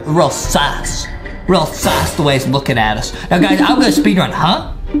scary. Real sus. Real sus the way it's looking at us. Now, guys, I'm gonna speedrun,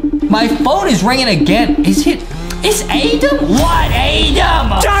 huh? My phone is ringing again. Is it? It's Adam? What,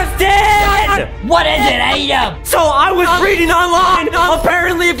 Adam? Justin! What is it, Adam? So I was reading online.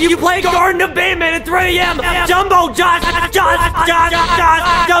 Apparently, if you play Garten of Banban at 3 a.m., Jumbo Josh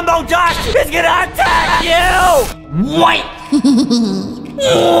is gonna attack you! Wait!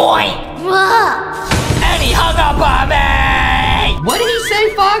 And he hung up on me! What did he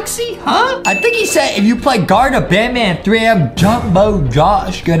say, Foxy? Huh? I think he said if you play Garten of Banban at 3 a.m., Jumbo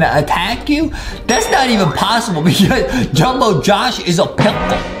Josh gonna attack you? That's not even possible because Jumbo Josh is a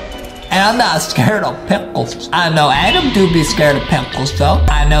pickle. And I'm not scared of pickles. I know Adam do be scared of pickles, though.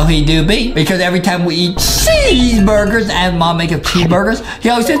 I know he do be. Because every time we eat cheeseburgers, and Mom make up cheeseburgers, he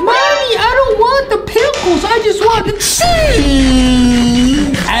always says, Mommy, I don't want the pickles. I just want the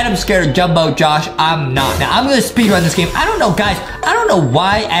cheese. Adam's scared of Jumbo Josh. I'm not. Now, I'm going to speedrun this game. I don't know, guys. I don't know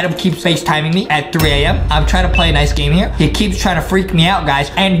why Adam keeps FaceTiming me at 3 a.m. I'm trying to play a nice game here. He keeps trying to freak me out, guys.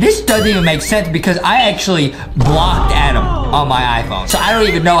 And this doesn't even make sense because I actually blocked Adam on my iPhone. So I don't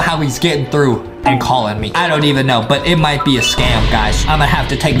even know how he's getting through and calling me. I don't even know, but it might be a scam, guys. I'm gonna have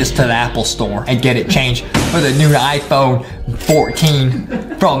to take this to the Apple store and get it changed for the new iPhone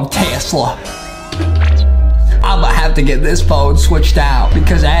 14 from Tesla. I'm gonna have to get this phone switched out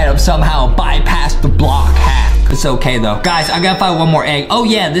because Adam somehow bypassed the block hack. It's okay though. Guys, I gotta find one more egg. Oh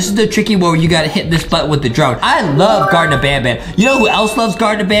yeah, this is the tricky where you gotta hit this button with the drone. I love Garten of Banban. You know who else loves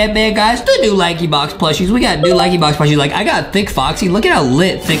Garten of Banban, guys? The new LankyBox plushies. We got new LankyBox plushies. Like, I got Thick Foxy. Look at how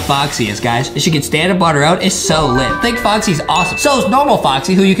lit Thick Foxy is, guys. She can stand up on her own. It's so lit. Thick Foxy's awesome. So is Normal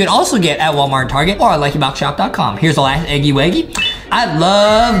Foxy, who you can also get at Walmart and Target or on LankyBoxShop.com. Here's the last Eggy Waggy. I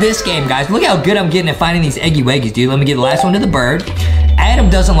love this game, guys. Look how good I'm getting at finding these Eggy Waggies, dude. Let me get the last one to the bird. Adam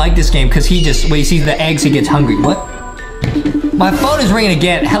doesn't like this game because he just, when he sees the eggs, he gets hungry. What? My phone is ringing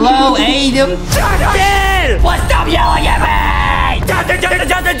again. Hello, Adam? Justin! What? Stop yelling at me! Justin,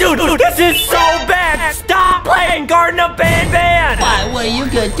 dude, this is so bad. Stop playing Garten of Banban. What are you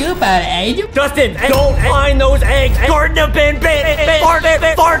gonna do about it, Adam? Justin, don't find those eggs. Garten of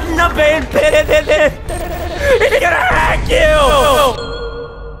Banban. Garten of Banban. It's gonna hack you.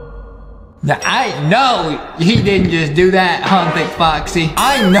 Now, I know he didn't just do that, Thick Foxy.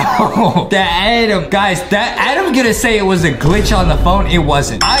 I know that Adam, guys, that Adam's gonna say it was a glitch on the phone. It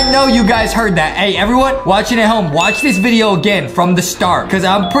wasn't. I know you guys heard that. Hey, everyone watching at home, watch this video again from the start, because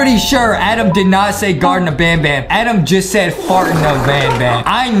I'm pretty sure Adam did not say Garten of Banban. Adam just said Fartin of Banban.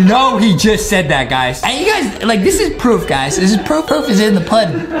 I know he just said that, guys. And you guys, like, this is proof, guys. This is proof. Proof is in the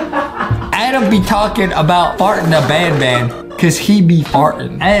pudding. Adam be talking about Fartin of Banban. Because he be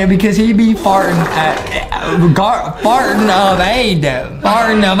farting. And because he be farting farting of Adam.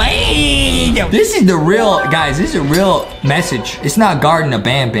 Farting of Adam. This is the real, guys, this is a real message. It's not Garten of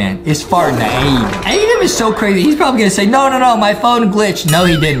Banban. It's farting of Adam. Adam is so crazy. He's probably going to say, no, my phone glitched. No,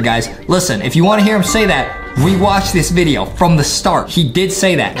 he didn't, guys. Listen, if you want to hear him say that, rewatch this video from the start. He did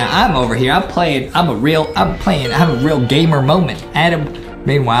say that. Now, I'm over here. I'm playing. I'm a real gamer moment. Adam...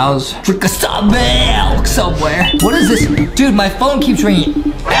 Meanwhile, drink a milk somewhere. What is this? Dude, my phone keeps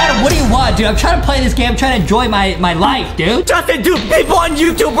ringing. Adam, what do you want, dude? I'm trying to play this game. I'm trying to enjoy my life, dude. Justin, dude, people on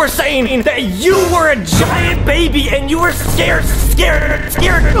YouTube were saying that you were a giant baby and you were scared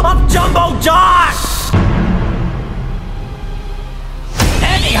of Jumbo Josh.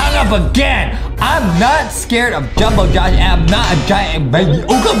 And he hung up again. I'm not scared of Jumbo Josh, and I'm not a giant baby.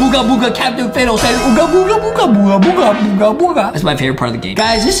 Ooga booga booga, Captain Fatal said ooga booga booga booga booga booga booga. That's my favorite part of the game.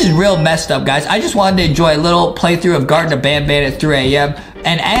 Guys, this is real messed up, guys. I just wanted to enjoy a little playthrough of Garten of Banban at 3 a.m.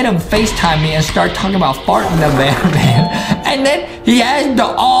 And Adam FaceTimed me and started talking about farting the Banban. And then he has the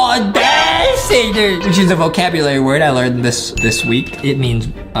audacity, which is a vocabulary word I learned this week. It means,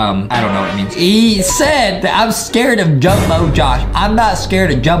 I don't know what it means. He said that I'm scared of Jumbo Josh. I'm not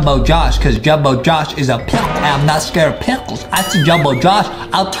scared of Jumbo Josh because Jumbo Josh is a pickle. And I'm not scared of pickles. I see Jumbo Josh,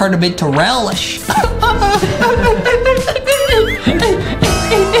 I'll turn him into relish.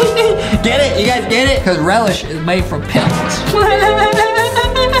 Get it? You guys get it? Because relish is made from pickles.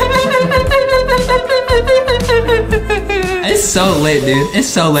 It's so lit, dude. It's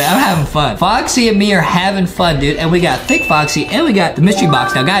so lit. I'm having fun. Foxy and me are having fun, dude. And we got Thick Foxy and we got the mystery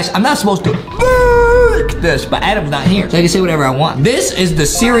box. Now, guys, I'm not supposed to break this, but Adam's not here, so I can say whatever I want. This is the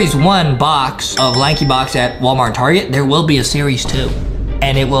Series 1 box of LankyBox at Walmart and Target. There will be a Series 2.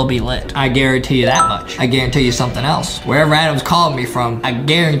 And it will be lit. I guarantee you that much. I guarantee you something else. Wherever Adam's calling me from, I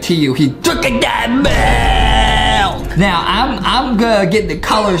guarantee you he's drinking that milk. Now, I'm gonna get the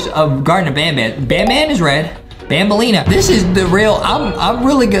colors of Garten of Banban. Banban is red. Bambalina. This is the real, I'm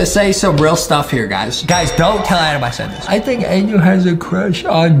really gonna say some real stuff here, guys. Guys, don't tell Adam I said this. I think Angel has a crush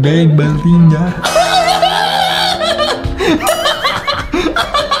on Bambalina.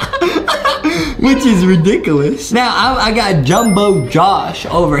 Which is ridiculous. Now I got Jumbo Josh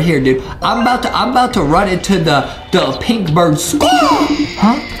over here, dude. I'm about to run into the pink bird squall.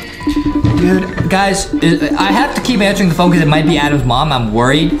 Huh? Dude, guys, I have to keep answering the phone because it might be Adam's mom. I'm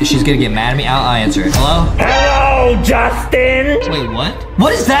worried she's gonna get mad at me. I'll answer it. Hello? Hello, Justin. Wait, what?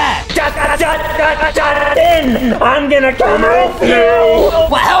 What is that? Justin, I'm gonna come with you.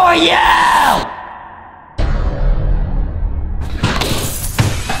 Well, how are you?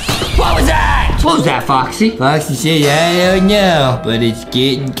 What was that? What was that, Foxy? Foxy said, I don't know, but it's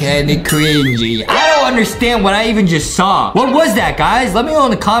getting kind of cringy. I don't understand what I even just saw. What was that, guys? Let me know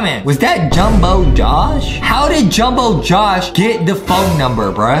in the comment. Was that Jumbo Josh? How did Jumbo Josh get the phone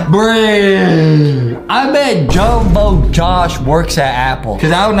number, bruh? Bruh. I bet Jumbo Josh works at Apple,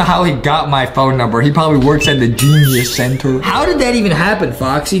 because I don't know how he got my phone number. He probably works at the Genius Center. How did that even happen,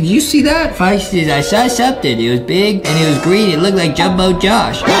 Foxy? Did you see that? Foxy says, I saw something. It was big, and it was green. It looked like Jumbo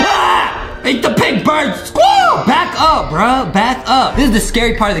Josh. Eat the pink bird! Squall! Back up, bro. Back up. This is the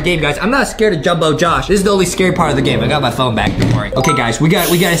scary part of the game, guys. I'm not scared of Jumbo Josh. This is the only scary part of the game. I got my phone back. Don't worry. Okay, guys, we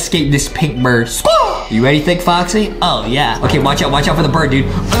gotta escape this pink bird. Squall! You ready, Thick Foxy? Oh yeah. Okay, watch out for the bird, dude.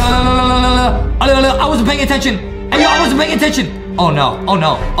 I wasn't paying attention. Hey, yo, I wasn't paying attention. Oh no. Oh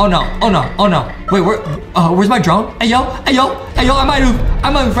no. Oh no. Oh no. Oh no. Wait, where's my drone? Hey yo. I might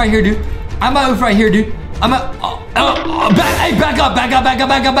move right here, dude. Back up.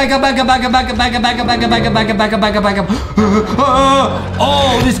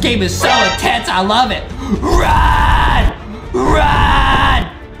 Oh, this game is so intense. I love it. Run!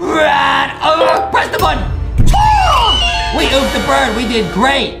 Oh, press the button. We oofed the bird. We did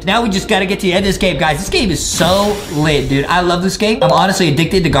great. Now we just gotta get to the end of this game, guys. This game is so lit, dude. I love this game. I'm honestly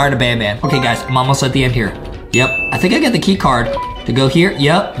addicted to Garten of Banban. Okay, guys, I'm almost at the end here. Yep, I think I got the key card. To go here?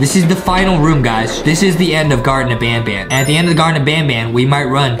 Yep. This is the final room, guys. This is the end of Garten of Banban. And at the end of the Garten of Banban, we might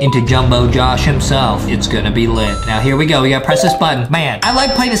run into Jumbo Josh himself. It's gonna be lit. Now here we go. We gotta press this button. Man, I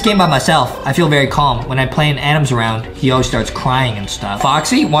like playing this game by myself. I feel very calm. When I play and Adam's around, he always starts crying and stuff.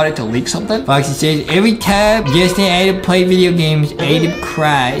 Foxy wanted to leak something. Foxy says, every time Justin and Adam play video games, Adam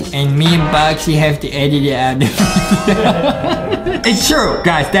cries. And me and Foxy have to edit it out. It's true.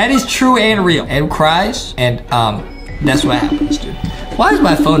 Guys, that is true and real. Adam cries, and that's what happens, dude. Why is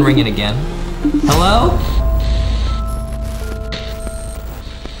my phone ringing again? Hello?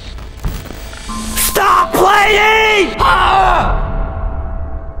 Stop playing! Ah!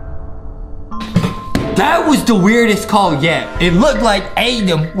 That was the weirdest call yet. It looked like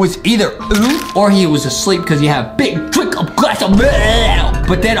Adam was either oof or he was asleep because he had a big drink of glass of milk.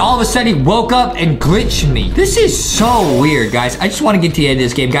 But then all of a sudden he woke up and glitched me. This is so weird, guys. I just want to get to the end of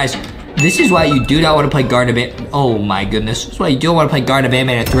this game, guys. This is why you do not want to play Garten of Banban. Oh my goodness. This is why you don't want to play Garten of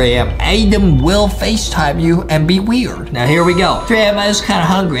Banban at 3 a.m. Adam will FaceTime you and be weird. Now here we go. 3 a.m. I was kind of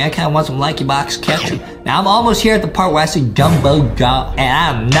hungry. I kind of want some LankyBox ketchup. Now I'm almost here at the part where I see Jumbo Josh. And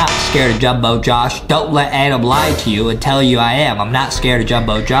I'm not scared of Jumbo Josh. Don't let Adam lie to you and tell you I am. I'm not scared of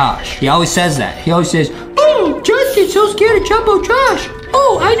Jumbo Josh. He always says that. He always says, oh, Justin's so scared of Jumbo Josh.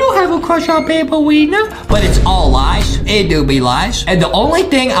 Oh, I don't have a crush on Bambowina. But it's all lies. It do be lies. And the only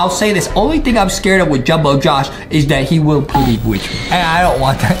thing, I'll say this, only thing I'm scared of with Jumbo Josh is that he will pretty with me. And I don't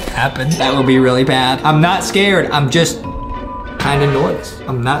want that to happen. That would be really bad. I'm not scared. I'm just kind of nervous.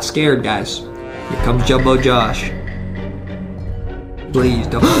 I'm not scared, guys. Here comes Jumbo Josh. Please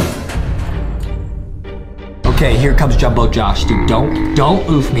don't. Okay, here comes Jumbo Josh, dude. Don't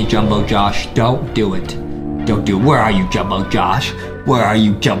oof me, Jumbo Josh. Don't do it. Don't do it. Where are you, Jumbo Josh? Where are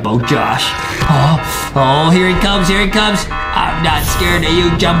you, Jumbo Josh? Oh, here he comes, here he comes. I'm not scared of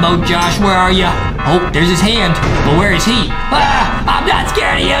you, Jumbo Josh. Where are you? Oh, there's his hand. But where is he? Ah, I'm not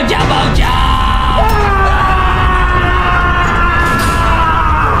scared of you, Jumbo Josh.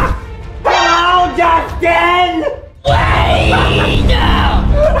 Hello, Justin! Wait, no.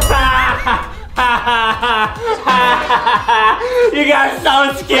 You got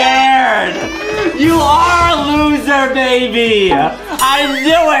so scared! You are a loser, baby! I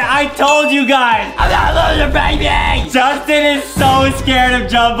knew it! I told you guys! I'm not a loser, baby! Justin is so scared of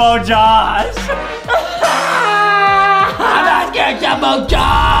Jumbo Josh! I'm not scared of Jumbo Josh!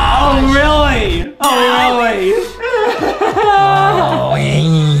 Oh, really? Oh, really?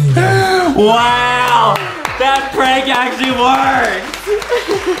 Wow! That prank actually worked!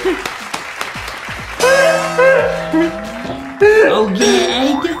 Oh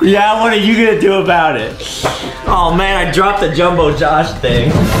yeah. Yeah, what are you gonna do about it? Oh man, I dropped the Jumbo Josh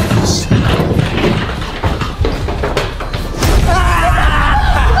thing.